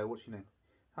 Hello, what's your name?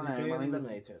 Hello,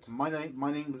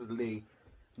 my name is Lee.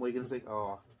 What are you gonna say?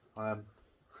 Oh,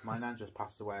 my nan just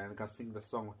passed away, and I'm gonna sing the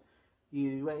song.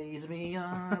 You raise me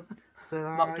up. So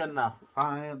Not good enough.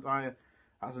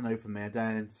 That's a no for me.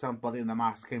 Then somebody in the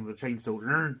mask came with a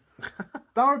chainsaw.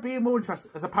 That would be more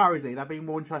interesting as a parody. That'd be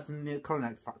more interesting than the current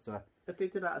X Factor. If they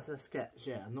did that as a sketch,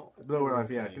 yeah, not. Lower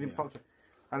life, yeah.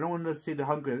 I don't want to see the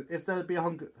Hunger. If there'd be a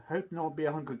Hunger, hope not be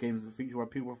a Hunger Games in the future where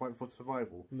people fight for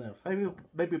survival. No.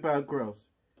 Maybe Bear Grylls.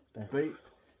 But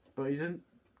he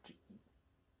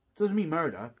doesn't mean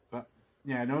murder. But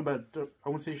yeah, no. But I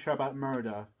want to see a show about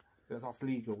murder. That's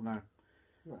legal. No.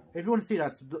 If you want to see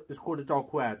that, it's called the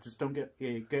dark web. Just don't get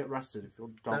arrested if you're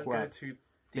on the dark web. Don't go too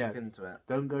deep into it.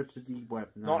 Don't go to the web.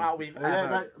 No. Not that we've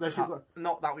ever.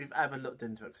 Not that we've ever looked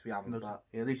into it because we haven't. But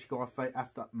yeah, at least you got to fight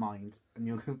after that mind, and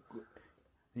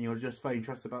you're just very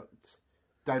interested about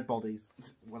dead bodies.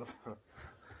 Whatever.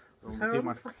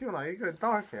 You're going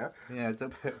dark here. Yeah,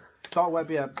 dark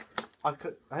web. Yeah, I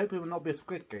hope it will not be a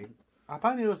Squid Game.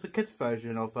 Apparently, it was the kids'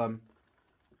 version of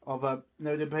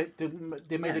no,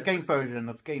 they made a game version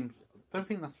of games. Don't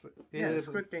think that's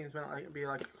Squid Games meant like it'd be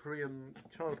like a Korean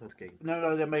childhood game.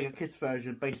 No, they make a kids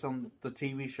version based on the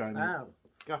TV show. Oh.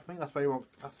 I think that's very wrong.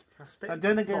 And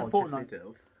then again,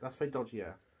 Fortnite. That's very dodgy,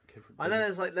 yeah. I know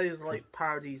there's like those like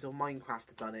parodies of Minecraft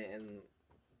have done it, and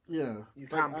yeah, you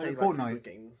can play like Fortnite Squid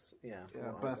Games. Yeah,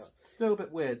 but it's still a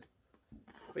bit weird.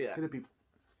 But yeah,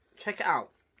 check it out.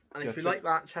 And if you like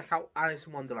that, check out Alice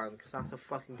in Wonderland because that's a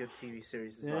fucking good TV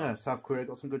series as well. Yeah, South Korea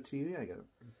got some good TV. I guess.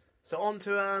 So on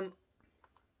to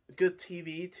good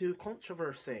TV to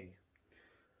controversy.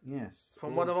 Yes.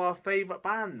 From one of our favourite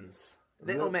bands,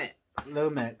 Little Mix. Little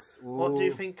Mix. Ooh. What do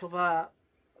you think of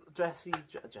Jessie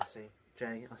J?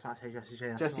 I was about to say Jessie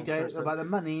J. Jessie J. About the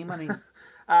money.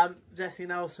 Jessie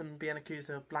Nelson being accused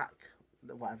of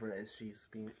whatever it is. She's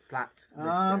been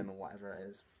blacklisting or whatever it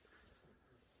is.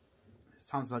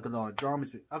 Sounds like a lot of drama.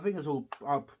 I think it's all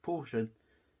out of proportion.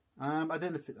 I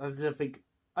don't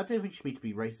think she means to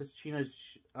be racist. She knows.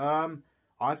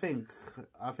 I think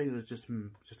it was just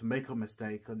a makeup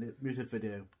mistake on the music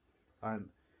video, and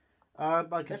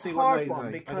I can see what they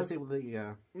like. Because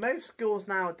most girls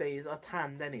nowadays are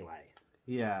tanned anyway.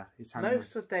 Yeah,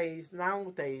 most of the days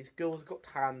nowadays, girls got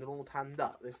tanned and all tanned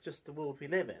up. It's just the world we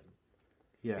live in.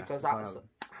 Yeah, because that's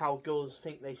how girls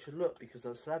think they should look because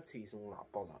of celebrities and all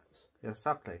that bollocks. Yeah,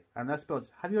 exactly. And let's be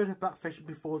honest, have you heard of Blackfish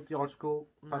before the article?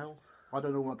 No. I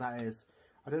don't know what that is.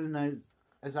 I don't know.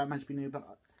 Is that meant to be new?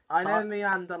 But I know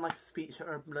Leanne done like a speech at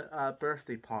her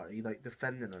birthday party, like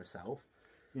defending herself.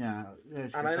 Yeah.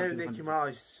 And I know Nicki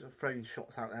Minaj's throwing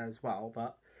shots out there as well,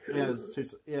 but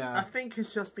I think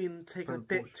it's just been taken a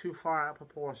bit too far out of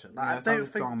proportion. Like, I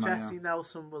don't think Jessie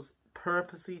Nelson was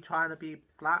purposely trying to be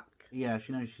black. Yeah,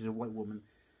 she knows she's a white woman.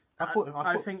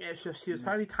 I think it's just she was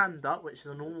very tanned up, which is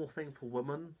a normal thing for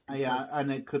women. Yeah,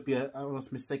 and it could be I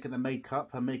was mistaken the makeup.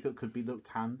 Her makeup could be looked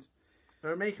tanned.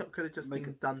 Her makeup could have just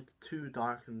been done too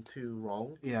dark and too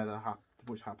wrong. Yeah,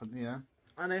 which happened. Yeah,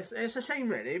 and it's a shame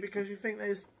really because you think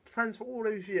those friends for all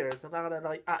those years and now they're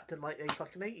like acting like they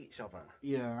fucking hate each other.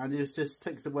 Yeah, and it just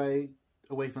takes away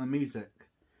from the music.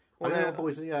 Well, I know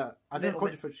boys. Yeah, I know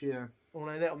controversy. Yeah. Well,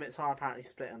 Little Mix are apparently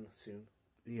splitting soon.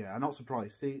 Yeah, I'm not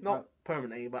surprised. See, not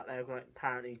permanently, but they're like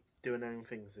apparently doing their own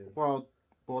thing soon. Well,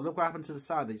 look what happened to the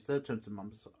Saturdays. They turned to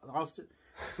mums.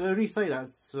 They only say that,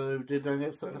 so did they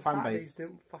upset the fan base? They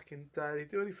didn't fucking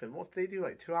do anything. What did they do?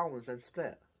 Like 2 hours, then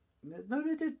split? No,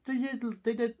 they did.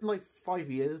 They did like 5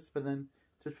 years, but then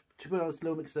to be honest,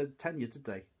 Little Mix did 10 years, did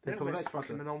they? They come back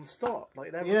fucking non-stop.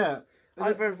 Like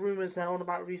I've heard rumours they're on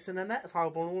about releasing their next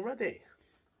album already.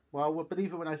 Well, I would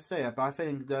believe it when I say it, but I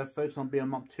think they're focused on being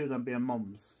mom, two of them being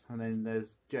mums, and then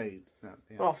there's Jade. Yeah.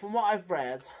 Well, from what I've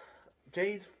read,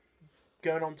 Jade's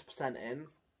going on to presenting.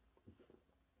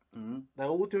 They're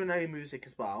all doing their own music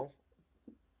as well,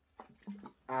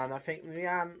 and I think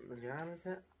Leanne is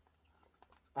it?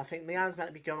 I think Leanne's meant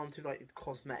to be going on to like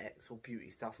cosmetics or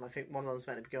beauty stuff, and I think one of them's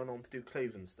meant to be going on to do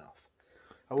clothing stuff.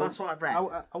 That's what I've read.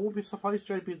 I won't be surprised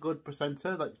Jade be a good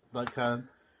presenter, like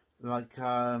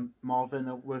Marvin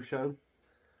at Will Show.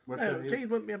 Jade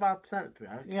wouldn't be a bad presenter, to be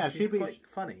honest. Yeah, she'd be quite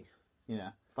funny.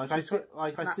 Yeah. Like I see,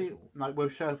 like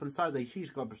with Sheriff on Saturday, she's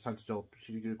got a percentage job.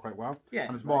 She did quite well. Yeah.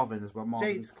 And it's Marvin as well.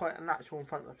 Marvin. Jade's quite a natural in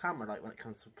front of the camera, like when it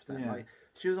comes to pretend. Yeah. Like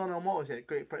she was on her what was it?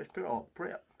 Great British British.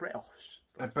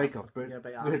 Bake Off.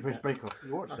 British Bake Off.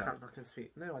 You watched that? I can't fucking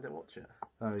speak. No, I didn't watch it.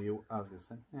 Oh, I was gonna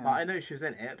say. Yeah. But I know she was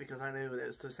in it because I knew that it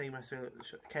was the same as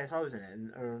KSI was in it,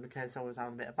 and KSI was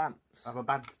having a bit of bants. Have a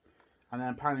bants. And then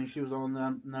apparently she was on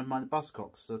No Mind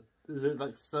Buzzcocks. So is it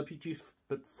like celebrity juice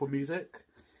but for music?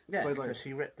 Yeah, because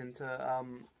she ripped into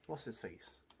what's his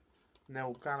face,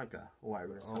 Neil Gallagher or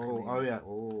whatever.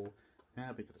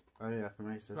 Yeah, because for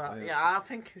me. I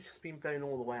think it's just been blown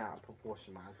all the way out of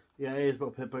proportion, man. Yeah, it is,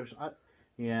 but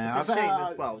yeah, it's a shame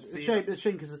as well. It's a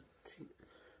shame because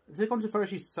it's a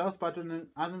controversy itself, but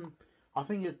I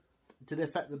think it did it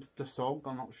affect the song.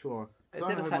 I'm not sure. It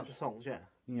did affect the songs, yeah.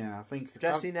 Yeah, I think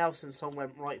Jesse Nelson's song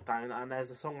went right down, and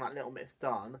there's a song that Little Mix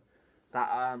done that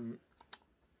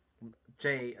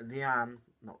Liam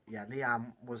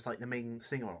was like the main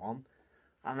singer on,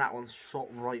 and that one shot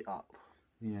right up.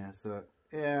 Yeah, so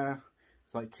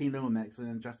it's like Team Little Mix, and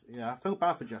then Jesse. Yeah, I feel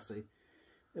bad for Jesse.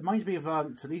 It reminds me of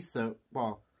Talisa.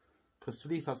 Well, because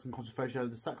Talisa has some controversy over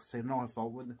the sex scene. Not her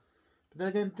fault, but then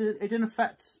again, it didn't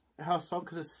affect her song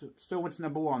because it still went to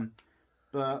 #1.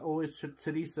 But always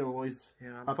Talisa always.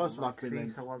 Yeah,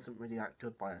 Talisa wasn't really that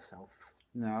good by herself.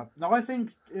 No, I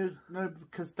think it was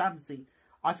because dancing.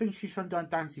 I think she should have done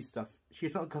dancey stuff.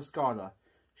 She's not Cascada.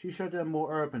 She should have done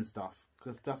more urban stuff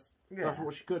because that's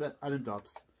what she's good at in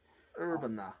dubs.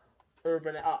 Urban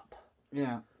it up.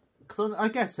 Yeah, because I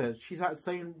guess she's at the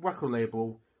same record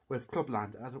label with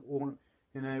Clubland as all,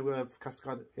 with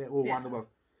Cascada all around the world.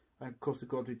 And of course, they've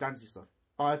got to do dancey stuff.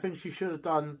 But I think she should have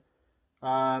done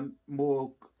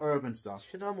more urban stuff.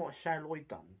 Should have done what Cher Lloyd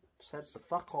done. Said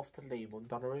fuck off the label and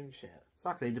done her own shit.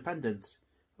 Exactly, independent.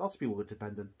 Lots of people were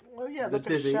dependent. Well, yeah, look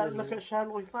at Cher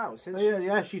Lloyd now.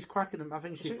 Since she's cracking them. I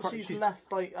think she's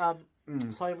left like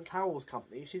Simon Cowell's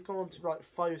company. She's gone on to like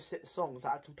 5-6 songs that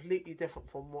are completely different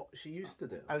from what she used to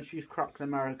do. And she's cracked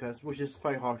America, which is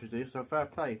very hard to do. So fair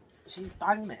play. She's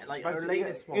banging it. Like her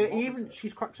latest one.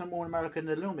 She's cracked some more in America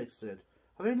than Little Mix did.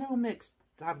 I mean, Little Mix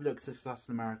have looked success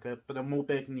in America, but they're more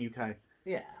big in the UK.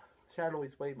 Yeah, Cher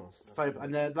Lloyd's way more.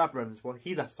 And then Labyrinth as well.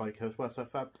 He left Psycho as well.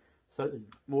 So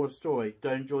more story.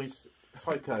 Don't join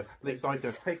Psycho.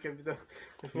 Psycho.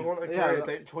 If you want a career,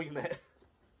 don't join it.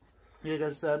 Yeah,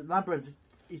 because Labyrinth,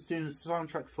 he's doing the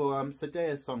soundtrack for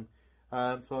Sedea's song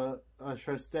for a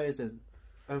show Sedea's in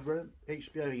over at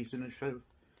HBO. He's doing a show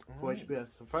for HBO.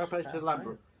 So fair play to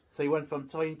Labyrinth. So he went from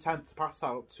tying time to pass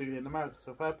out to in America.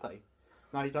 So fair play.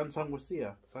 Now he's done a song with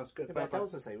Sia. So that's good. Yeah, but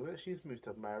Adele's the same, wasn't it? She's moved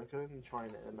to America and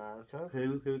trying it in America.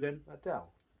 Who again? Adele.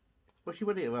 Well,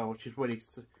 she's really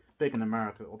big in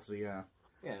America, obviously, yeah.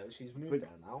 Yeah, she's moved there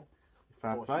now.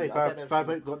 Fair play. Fair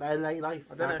play. Got LA life.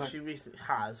 I don't know if she recently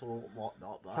has or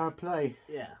whatnot, but... Fair play.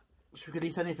 Yeah. She could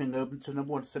release anything open to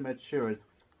 #1 to Ed Sheeran.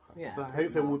 Yeah. But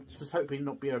hopefully we'll just hopefully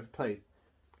not be overplayed.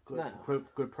 Good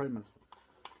promos.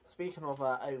 Speaking of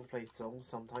overplayed songs,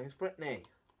 sometimes Britney.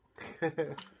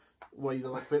 Well, you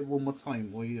like it one more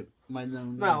time, or you might know?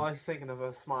 No, I was thinking of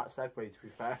a smart segue. To be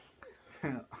fair.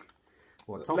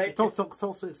 What?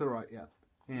 Top 6 are right, yeah.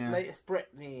 Latest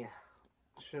Britney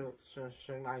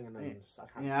shenanigans.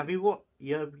 Yeah, have you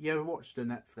ever watched the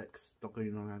Netflix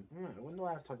documentary? No, when do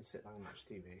I have time to sit down and watch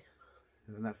TV?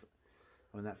 Netflix.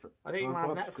 I don't even have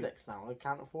Netflix now. I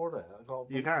can't afford it.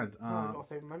 You can't. I've got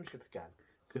to pay membership again.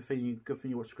 Good thing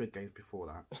you watched Squid Games before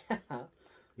that.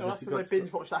 No, that's because I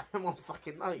binge watched that in one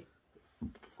fucking night.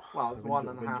 Well,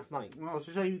 1.5 nights. Well, I was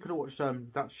to say you could have watched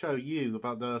that show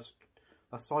about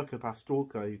a psychopath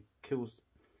stalker who kills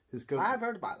his girlfriend. I have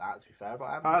heard about that, to be fair, but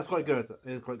I haven't. That's quite good.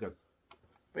 It's quite good.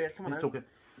 But yeah, come on. Talking.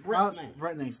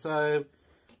 Britney. So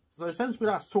since we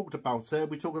last talked about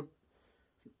it,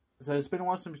 so it's been a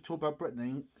while since we talked about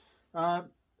Britney.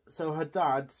 So her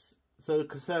dad's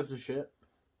conservatorship.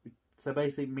 So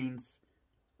basically means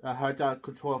her dad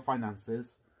control her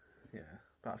finances. Yeah,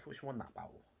 but I thought she won that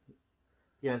battle.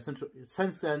 Yeah,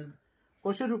 since then,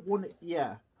 well, she should have won it.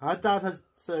 Yeah, her dad has.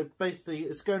 So basically,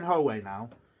 it's going her way now,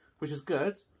 which is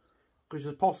good, which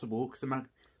is possible because she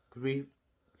could be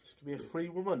a free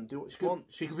woman. Do what she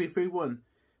wants. She could be a free woman.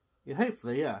 Yeah,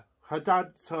 hopefully, yeah. Her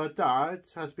dad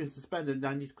has been suspended.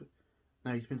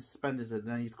 He's been suspended and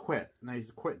then he's quit. Now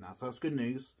he's quit now, so that's good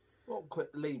news. Well,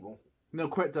 quit the label. No,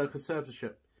 quit the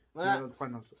conservatorship. That's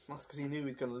because he knew he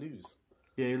was going to lose.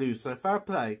 Yeah, he lose. So fair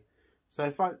play. So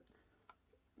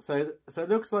it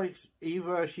looks like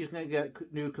either she's going to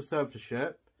get new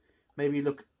conservatorship, maybe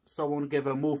someone give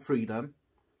her more freedom.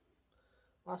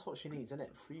 That's what she needs, isn't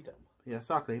it? Freedom. Yeah,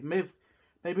 exactly.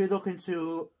 Maybe look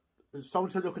into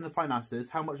someone to look into finances,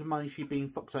 how much money she being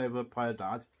fucked over by her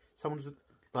dad. Someone's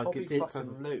like Probably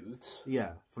fucking loads.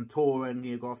 Yeah, from touring,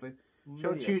 you got it.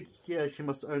 She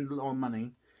must earn a lot of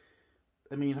money.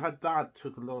 I mean, her dad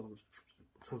took a lot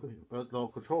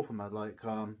of control from her. Like,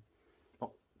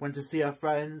 went to see her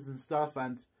friends and stuff,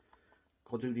 and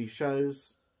go do these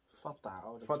shows. Fuck that.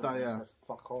 Fuck that, yeah. Said,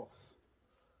 fuck off.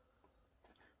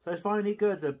 So it's finally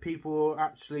good that people are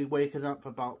actually waking up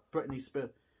about Britney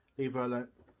Spears. Leave her alone.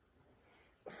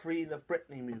 Free the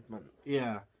Britney movement.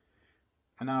 Yeah.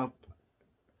 And now,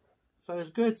 so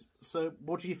it's good. So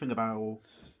what do you think about it all?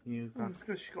 It's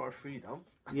good she got her freedom.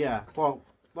 Yeah. Well,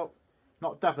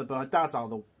 not definitely, but her dad's out of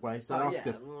the way, so that's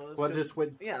good. Well, good. Just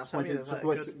when that's what I mean.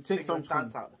 It takes some time.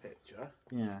 Dad's out of the picture.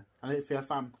 Yeah. And if you're a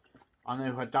fan, I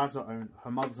know her dad's not own,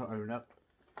 her mother's not own up.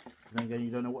 And then again,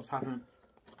 you don't know what's happening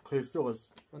closed doors.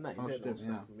 Well, no, you don't know what's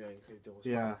happening behind closed doors.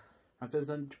 Yeah. And says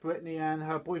Britney and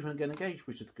her boyfriend get engaged,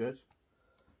 which is good.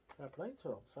 Fair play to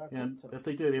them. Fair play to them. If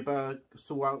they do, they better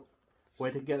sort out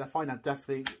where to get their finance.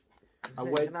 Definitely. You're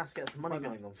going to have to get some money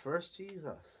going on first.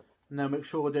 Jesus. No, make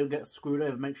sure they don't get screwed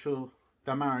over. Make sure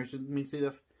their marriage means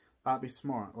that'd be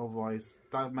smart. Otherwise,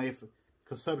 that may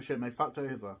conservatorship may fuck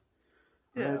over.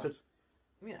 Yeah.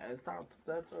 It's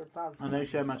dad's. I know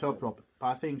she had mental problem, but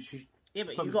I think she. Yeah,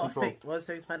 but you've got to think, was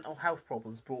those mental health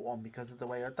problems brought on because of the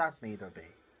way her dad made her be?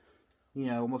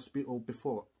 Yeah, it must be all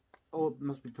before. Or it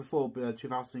must be before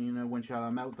 2000, when she had a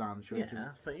meltdown.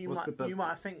 But you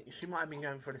might think she might have been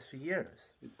going through this for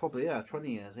years. Probably, 20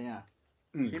 years, yeah.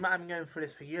 She might have been going through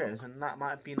this for years, and that might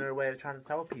have been her way of trying to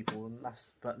tell people,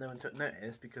 but no one took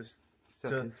notice because to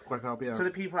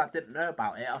the people that didn't know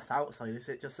about it, us outsiders,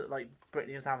 it just looked like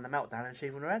Britney was having a meltdown and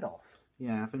shaving her head off.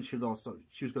 Yeah, I think she was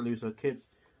going to lose her kids.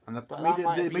 And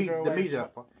the media.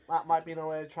 That might be her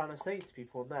way of trying to say to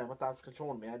people, no, my dad's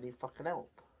controlling me, I need fucking help.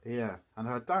 Yeah, and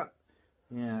her dad.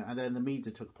 Yeah, and then the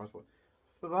media took a passport.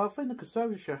 But I think the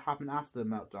conservatorship happened after the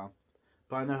meltdown.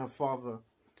 But I know her father.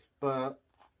 But,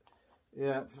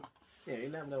 yeah. Yeah, you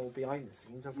never know behind the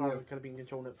scenes. Her father could have been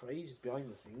controlling it for ages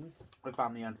behind the scenes. My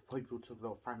family and people took a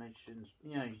lot of foundations.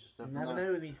 Yeah, you just never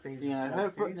know these days. Yeah,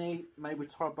 her Britney may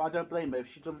retire, but I don't blame her.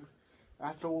 If she's done.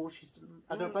 After all,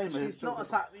 I don't blame her. She's not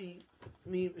exactly.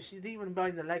 She's leaving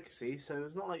behind the legacy, so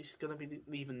it's not like she's going to be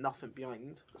leaving nothing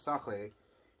behind. Exactly.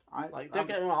 Don't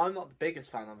get me wrong, I'm not the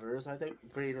biggest fan of hers. I don't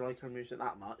really like her music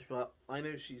that much, but I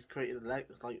know she's created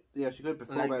yeah, she did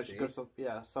before that. She goes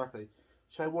exactly.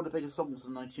 She had one of the biggest songs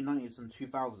in the 1990s and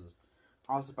 2000s.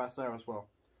 I was the best there as well.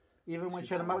 Even when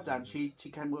she had a meltdown, she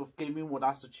came with "Give Me More."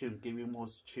 That's the tune. "Give Me More"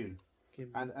 is the tune.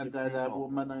 And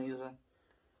 "Womanizer."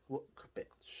 What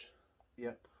bitch?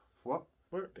 Yep. What?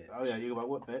 Work bitch. Oh yeah, you go about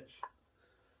what bitch?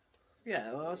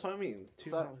 Yeah, well, that's what I mean.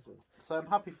 2000. So I'm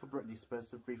happy for Britney Spears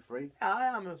to be free. Yeah,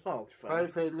 I am as well.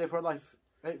 Hopefully live her life.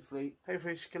 Hopefully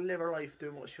she can live her life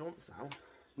doing what she wants now.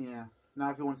 Yeah.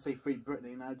 Now if you want to say free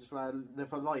Britney, now just let her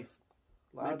live her life.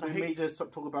 Maybe just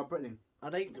stop talking about Britney.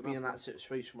 I'd hate to be in that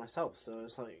situation myself, so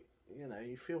it's like,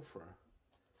 you feel for her.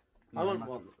 I wouldn't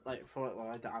want, I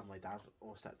don't have my dad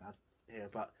or stepdad here,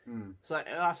 but it's like,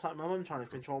 that's like my mum trying to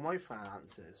control my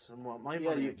finances and what my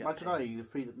money would get. Imagine how you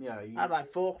feel, I'd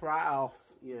like fork right off.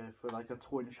 Yeah, for like a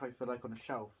toy and show for like on a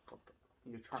shelf.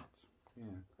 You're trapped.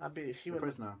 Yeah. I'd be a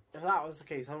prisoner. If that was the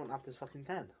case, I wouldn't have this fucking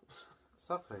 10.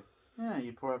 Exactly. Yeah,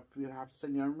 you probably have to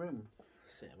sit in your own room.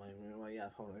 Sit in my room, well, yeah,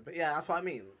 probably. But yeah, that's what I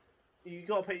mean. You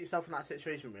got to put yourself in that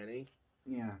situation, really.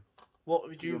 Yeah. What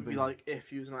would you be like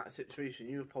if you was in that situation?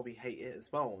 You would probably hate it as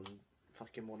well and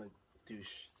fucking want to do.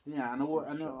 Yeah, and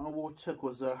all it took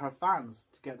was her fans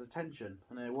to get attention,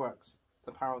 and it works.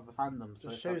 The power of the fandom. So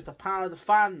it shows the power of the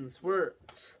fans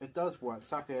works. It does work,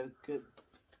 exactly.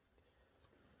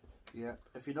 Yeah,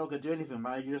 if you're not going to do anything,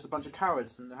 man, you're just a bunch of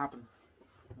cowards, and it happened.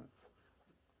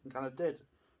 It kind of did.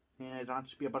 Yeah, you don't have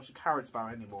to be a bunch of cowards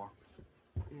about it anymore.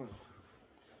 No.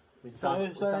 So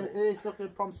it is looking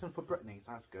promising for Britney,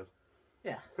 so that's good.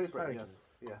 Yeah, free Britney,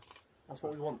 yes. That's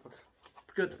what we want.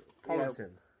 Good, promising.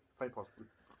 Yeah, very positive.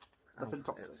 Nothing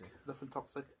toxic. Nothing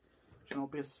toxic. Should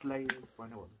not be a slave for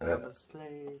anyone. I'm a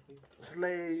slave.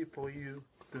 Slave for you.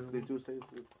 They do slave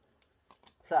for you.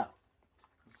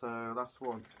 So that's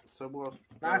one. So what else?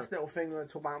 Last little thing I'm going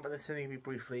to talk about, but let's only be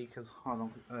briefly because.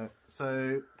 Hold on.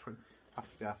 So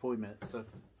 40 minutes. So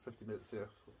 50 minutes here.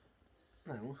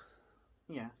 No.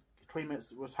 Yeah. 20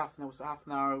 minutes was half an hour. So half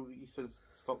an hour. You said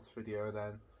stop this video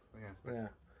then.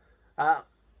 Yeah.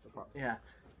 Yeah.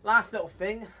 Last little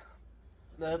thing.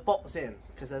 The boxing,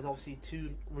 because there's obviously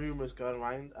 2 rumours going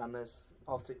around, and there's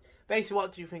obviously basically,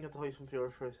 what do you think of Tyson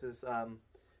Fury versus I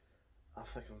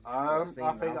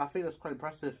think that's quite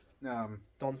impressive.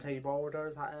 Dante Wilder,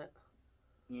 is that it?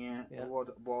 Yeah. Yeah.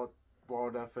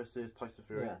 Wilder versus Tyson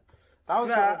Fury. Yeah. That was.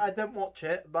 Yeah, I didn't watch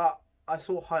it, but I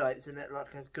saw highlights in it,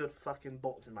 like a good fucking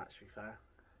boxing match. To be fair.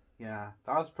 Yeah,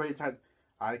 that was pretty tight.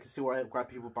 I can see why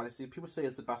people buy it. People say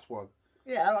it's the best one.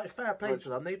 Yeah, like fair play to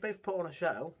them. They both put on a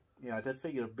show. Yeah, I did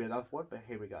think it would be another one, but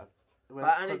here we go.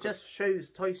 And it just shows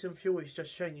Tyson Fury's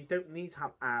just showing you don't need to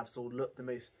have abs or look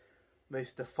the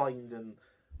most defined and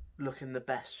look in the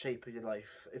best shape of your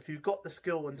life. If you've got the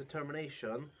skill and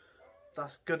determination,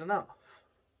 that's good enough.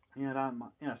 Yeah,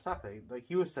 exactly. Like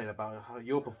you were saying about how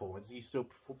your performance, you still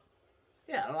perform.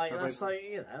 Yeah, like that's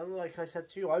like like I said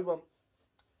to you, I want.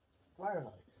 Where am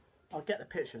I? I'll get the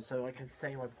picture so I can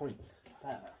say my point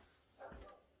better,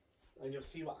 and you'll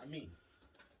see what I mean.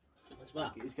 As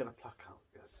well. He's gonna pluck out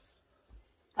this.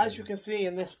 As you can see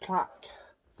in this plaque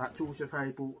that Georgia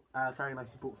very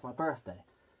nicely bought for my birthday,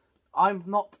 I'm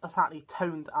not exactly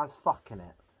toned as fuck in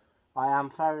it. I am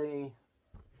very.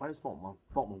 Where's the bottom one?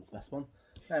 Bottom one's the best one.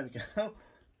 There we go.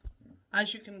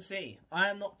 As you can see, I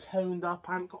am not toned up.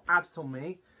 I haven't got abs on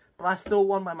me, but I still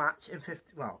won my match in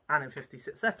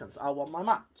 56 seconds. I won my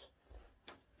match.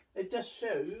 It just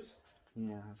shows.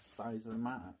 Yeah, size of the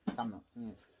matter.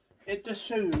 Yeah. It just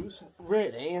shows,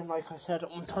 really, and like I said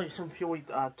on Tyson Fury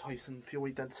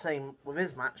did the same with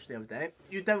his match the other day.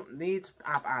 You don't need to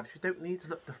have abs. You don't need to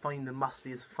look defined and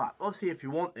muscly as fuck. Obviously, if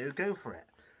you want to, go for it.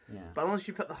 Yeah. But once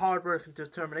you put the hard work and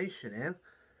determination in,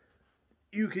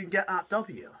 you can get that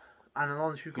W. And as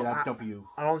long as you've got that W.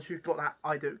 As long as you've got that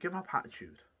I don't give up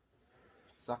attitude.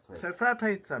 Exactly. So fair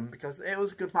play to them because it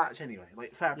was a good match anyway.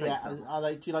 Like fair play. Yeah,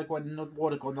 do you like when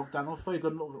Warder got knocked down? I was very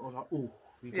good. I was like, oh,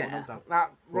 we got knocked down.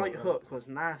 That right hook was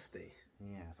nasty.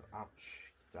 Yeah, so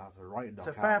ouch. That's a right knock.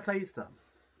 So fair play to them.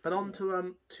 But on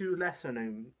to two lesser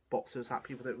known boxers that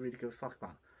people don't really give a fuck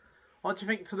about. What do you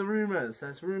think to the rumours?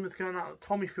 There's rumours going out that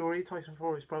Tommy Fury, Tyson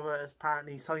Fury's brother, has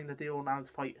apparently signed the deal now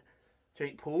to fight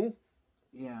Jake Paul.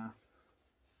 Yeah.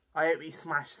 I hope he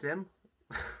smashes him.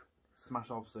 Smash,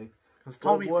 obviously. Because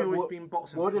Tommy Fury's been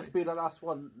boxing. Will this be the last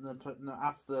one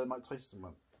after Mike Tyson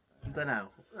one? I don't know.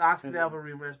 That's the other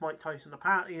rumours. Mike Tyson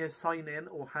apparently is signing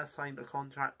or has signed a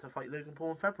contract to fight Logan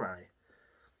Paul in February.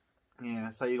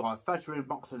 Yeah, so you got a veteran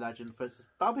boxing legend versus.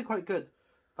 That'll be quite good.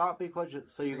 That'll be quite good.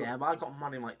 So yeah, but I got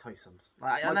money Mike Tyson.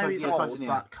 Like, I know he's old, Tyson,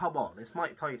 but come on, it's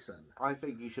Mike Tyson. I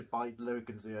think you should buy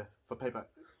Logan's ear for payback.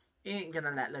 He ain't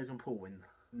gonna let Logan Paul win.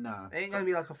 No. It ain't gonna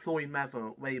be like a Floyd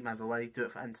Mayweather where he do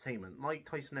it for entertainment. Mike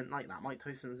Tyson ain't like that. Mike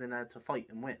Tyson's in there to fight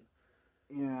and win.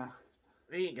 Yeah.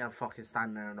 He ain't gonna fucking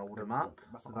stand there and hold him up.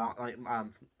 Like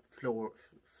Floyd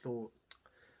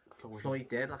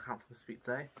did. I can't fucking speak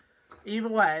today. Either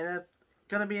way, they're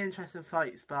gonna be interesting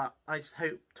fights, but I just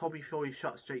hope Tommy Fury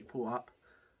shuts Jake Paul up,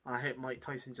 and I hope Mike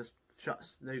Tyson just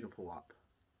shuts Logan Paul up.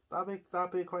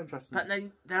 That'd be quite interesting. But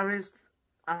then there is,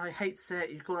 and I hate to say it,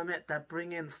 you've got to admit they're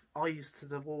bringing eyes to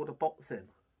the world of boxing.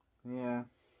 Yeah.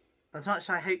 As much as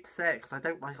I hate to say it, because I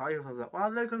don't like either of them. Well,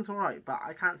 Logan's alright, but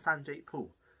I can't stand Jake Paul.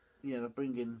 Yeah,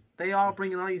 They are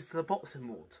bringing eyes to the boxing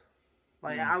world.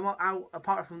 Like,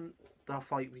 apart from the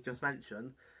fight we just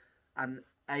mentioned, and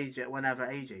AJ, whenever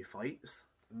AJ fights,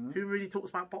 who really talks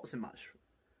about boxing much?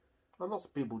 Well, lots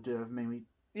of people do, maybe.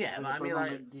 Yeah, but I mean,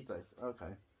 like these days.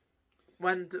 Okay.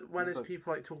 When is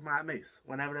people like talking about Moose?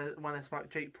 When it's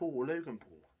about Jake Paul or Logan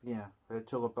Paul? Yeah, they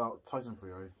talk about Tyson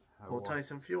Fury. Or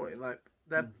Tyson Fury. Like,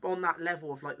 they're on that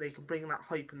level of, like, they can bring that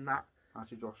hype and that...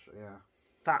 Actually, Josh, yeah.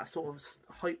 That sort of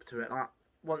hype to it. Like,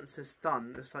 once it's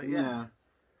done, it's like, yeah.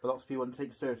 But lots of people want to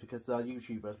take it seriously because they're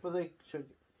YouTubers, but they should...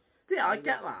 Yeah, I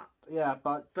get that. Yeah,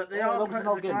 but they are putting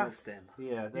the graft in.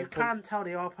 Yeah, you can tell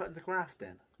they are putting the graft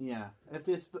in. Yeah, if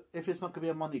it's not going to be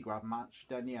a money grab match,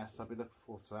 then yes, I'll be looking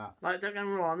forward to that. Like, don't get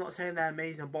me wrong, I'm not saying they're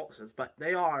amazing boxers, but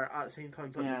they are at the same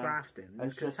time putting the graft in.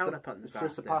 You can tell they're putting the graft in.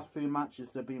 It's just the past few matches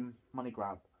they've been money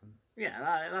grab.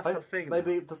 Yeah, that's the thing.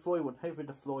 Maybe the Floyd one. Hopefully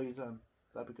the Floyd,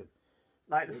 that'd be good.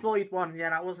 Like the Floyd one, yeah,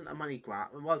 that wasn't a money grab.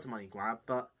 It was a money grab,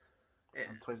 but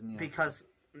because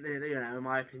you know, in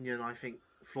my opinion, I think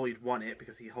Floyd won it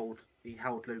because he held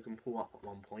Logan Paul up at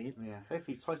one point. Yeah,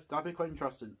 hopefully twice. That'd be quite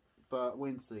interesting. But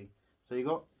wait and see. So you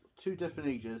got two different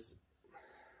ages.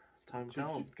 Time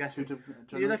to go.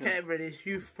 You look at it really, it's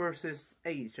youth versus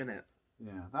age, isn't it?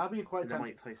 Yeah, that'd be quite.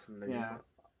 Mike Tyson, Logan. Yeah,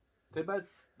 they bet.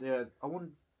 Yeah, I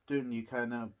wouldn't do it in the UK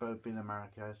now, but be in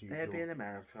America as usual. They'd be in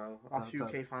America. Us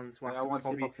UK fans will have to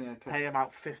probably pay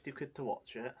about 50 quid to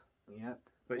watch it. Yeah.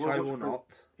 Which I will not.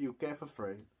 You'll get it for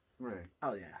free. Really?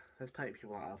 Oh yeah, there's plenty of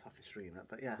people that will fucking stream it,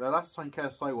 but yeah. The last time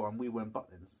KSI won, we won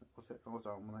Butlins. Was it? Was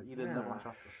that one? You didn't know much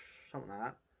after. Something like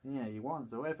that. Yeah, you won.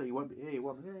 So hopefully you won't be. Yeah, you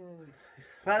won. Yay.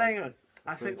 But anyway,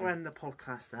 I think we're in the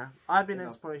podcast there. I've been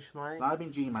Inspirational. And I've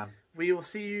been G-Man. We will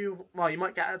see you. Well, you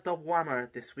might get a double hammer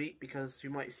this week because you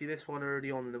might see this one early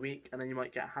on in the week, and then you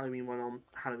might get a Halloween one on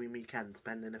Halloween weekend,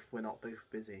 depending if we're not both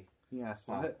busy. Yes.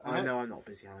 Well, I know I'm not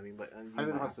busy Halloween, but you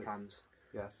might have plans.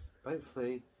 Yes.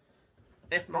 Hopefully.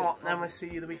 If not, then we'll see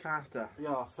you the week after.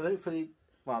 Yeah. So hopefully,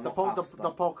 well, the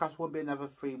podcast won't be another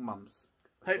 3 months.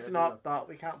 Hopefully not, but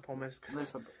we can't promise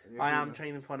because I am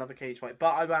training for another cage fight.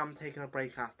 But I am taking a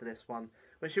break after this one.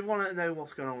 But if you want to know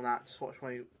what's going on with that, just watch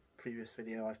my previous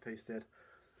video I've posted,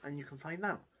 and you can find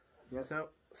out. Yep. So,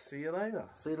 see you later.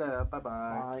 See you later. Bye-bye.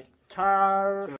 Bye. Ciao.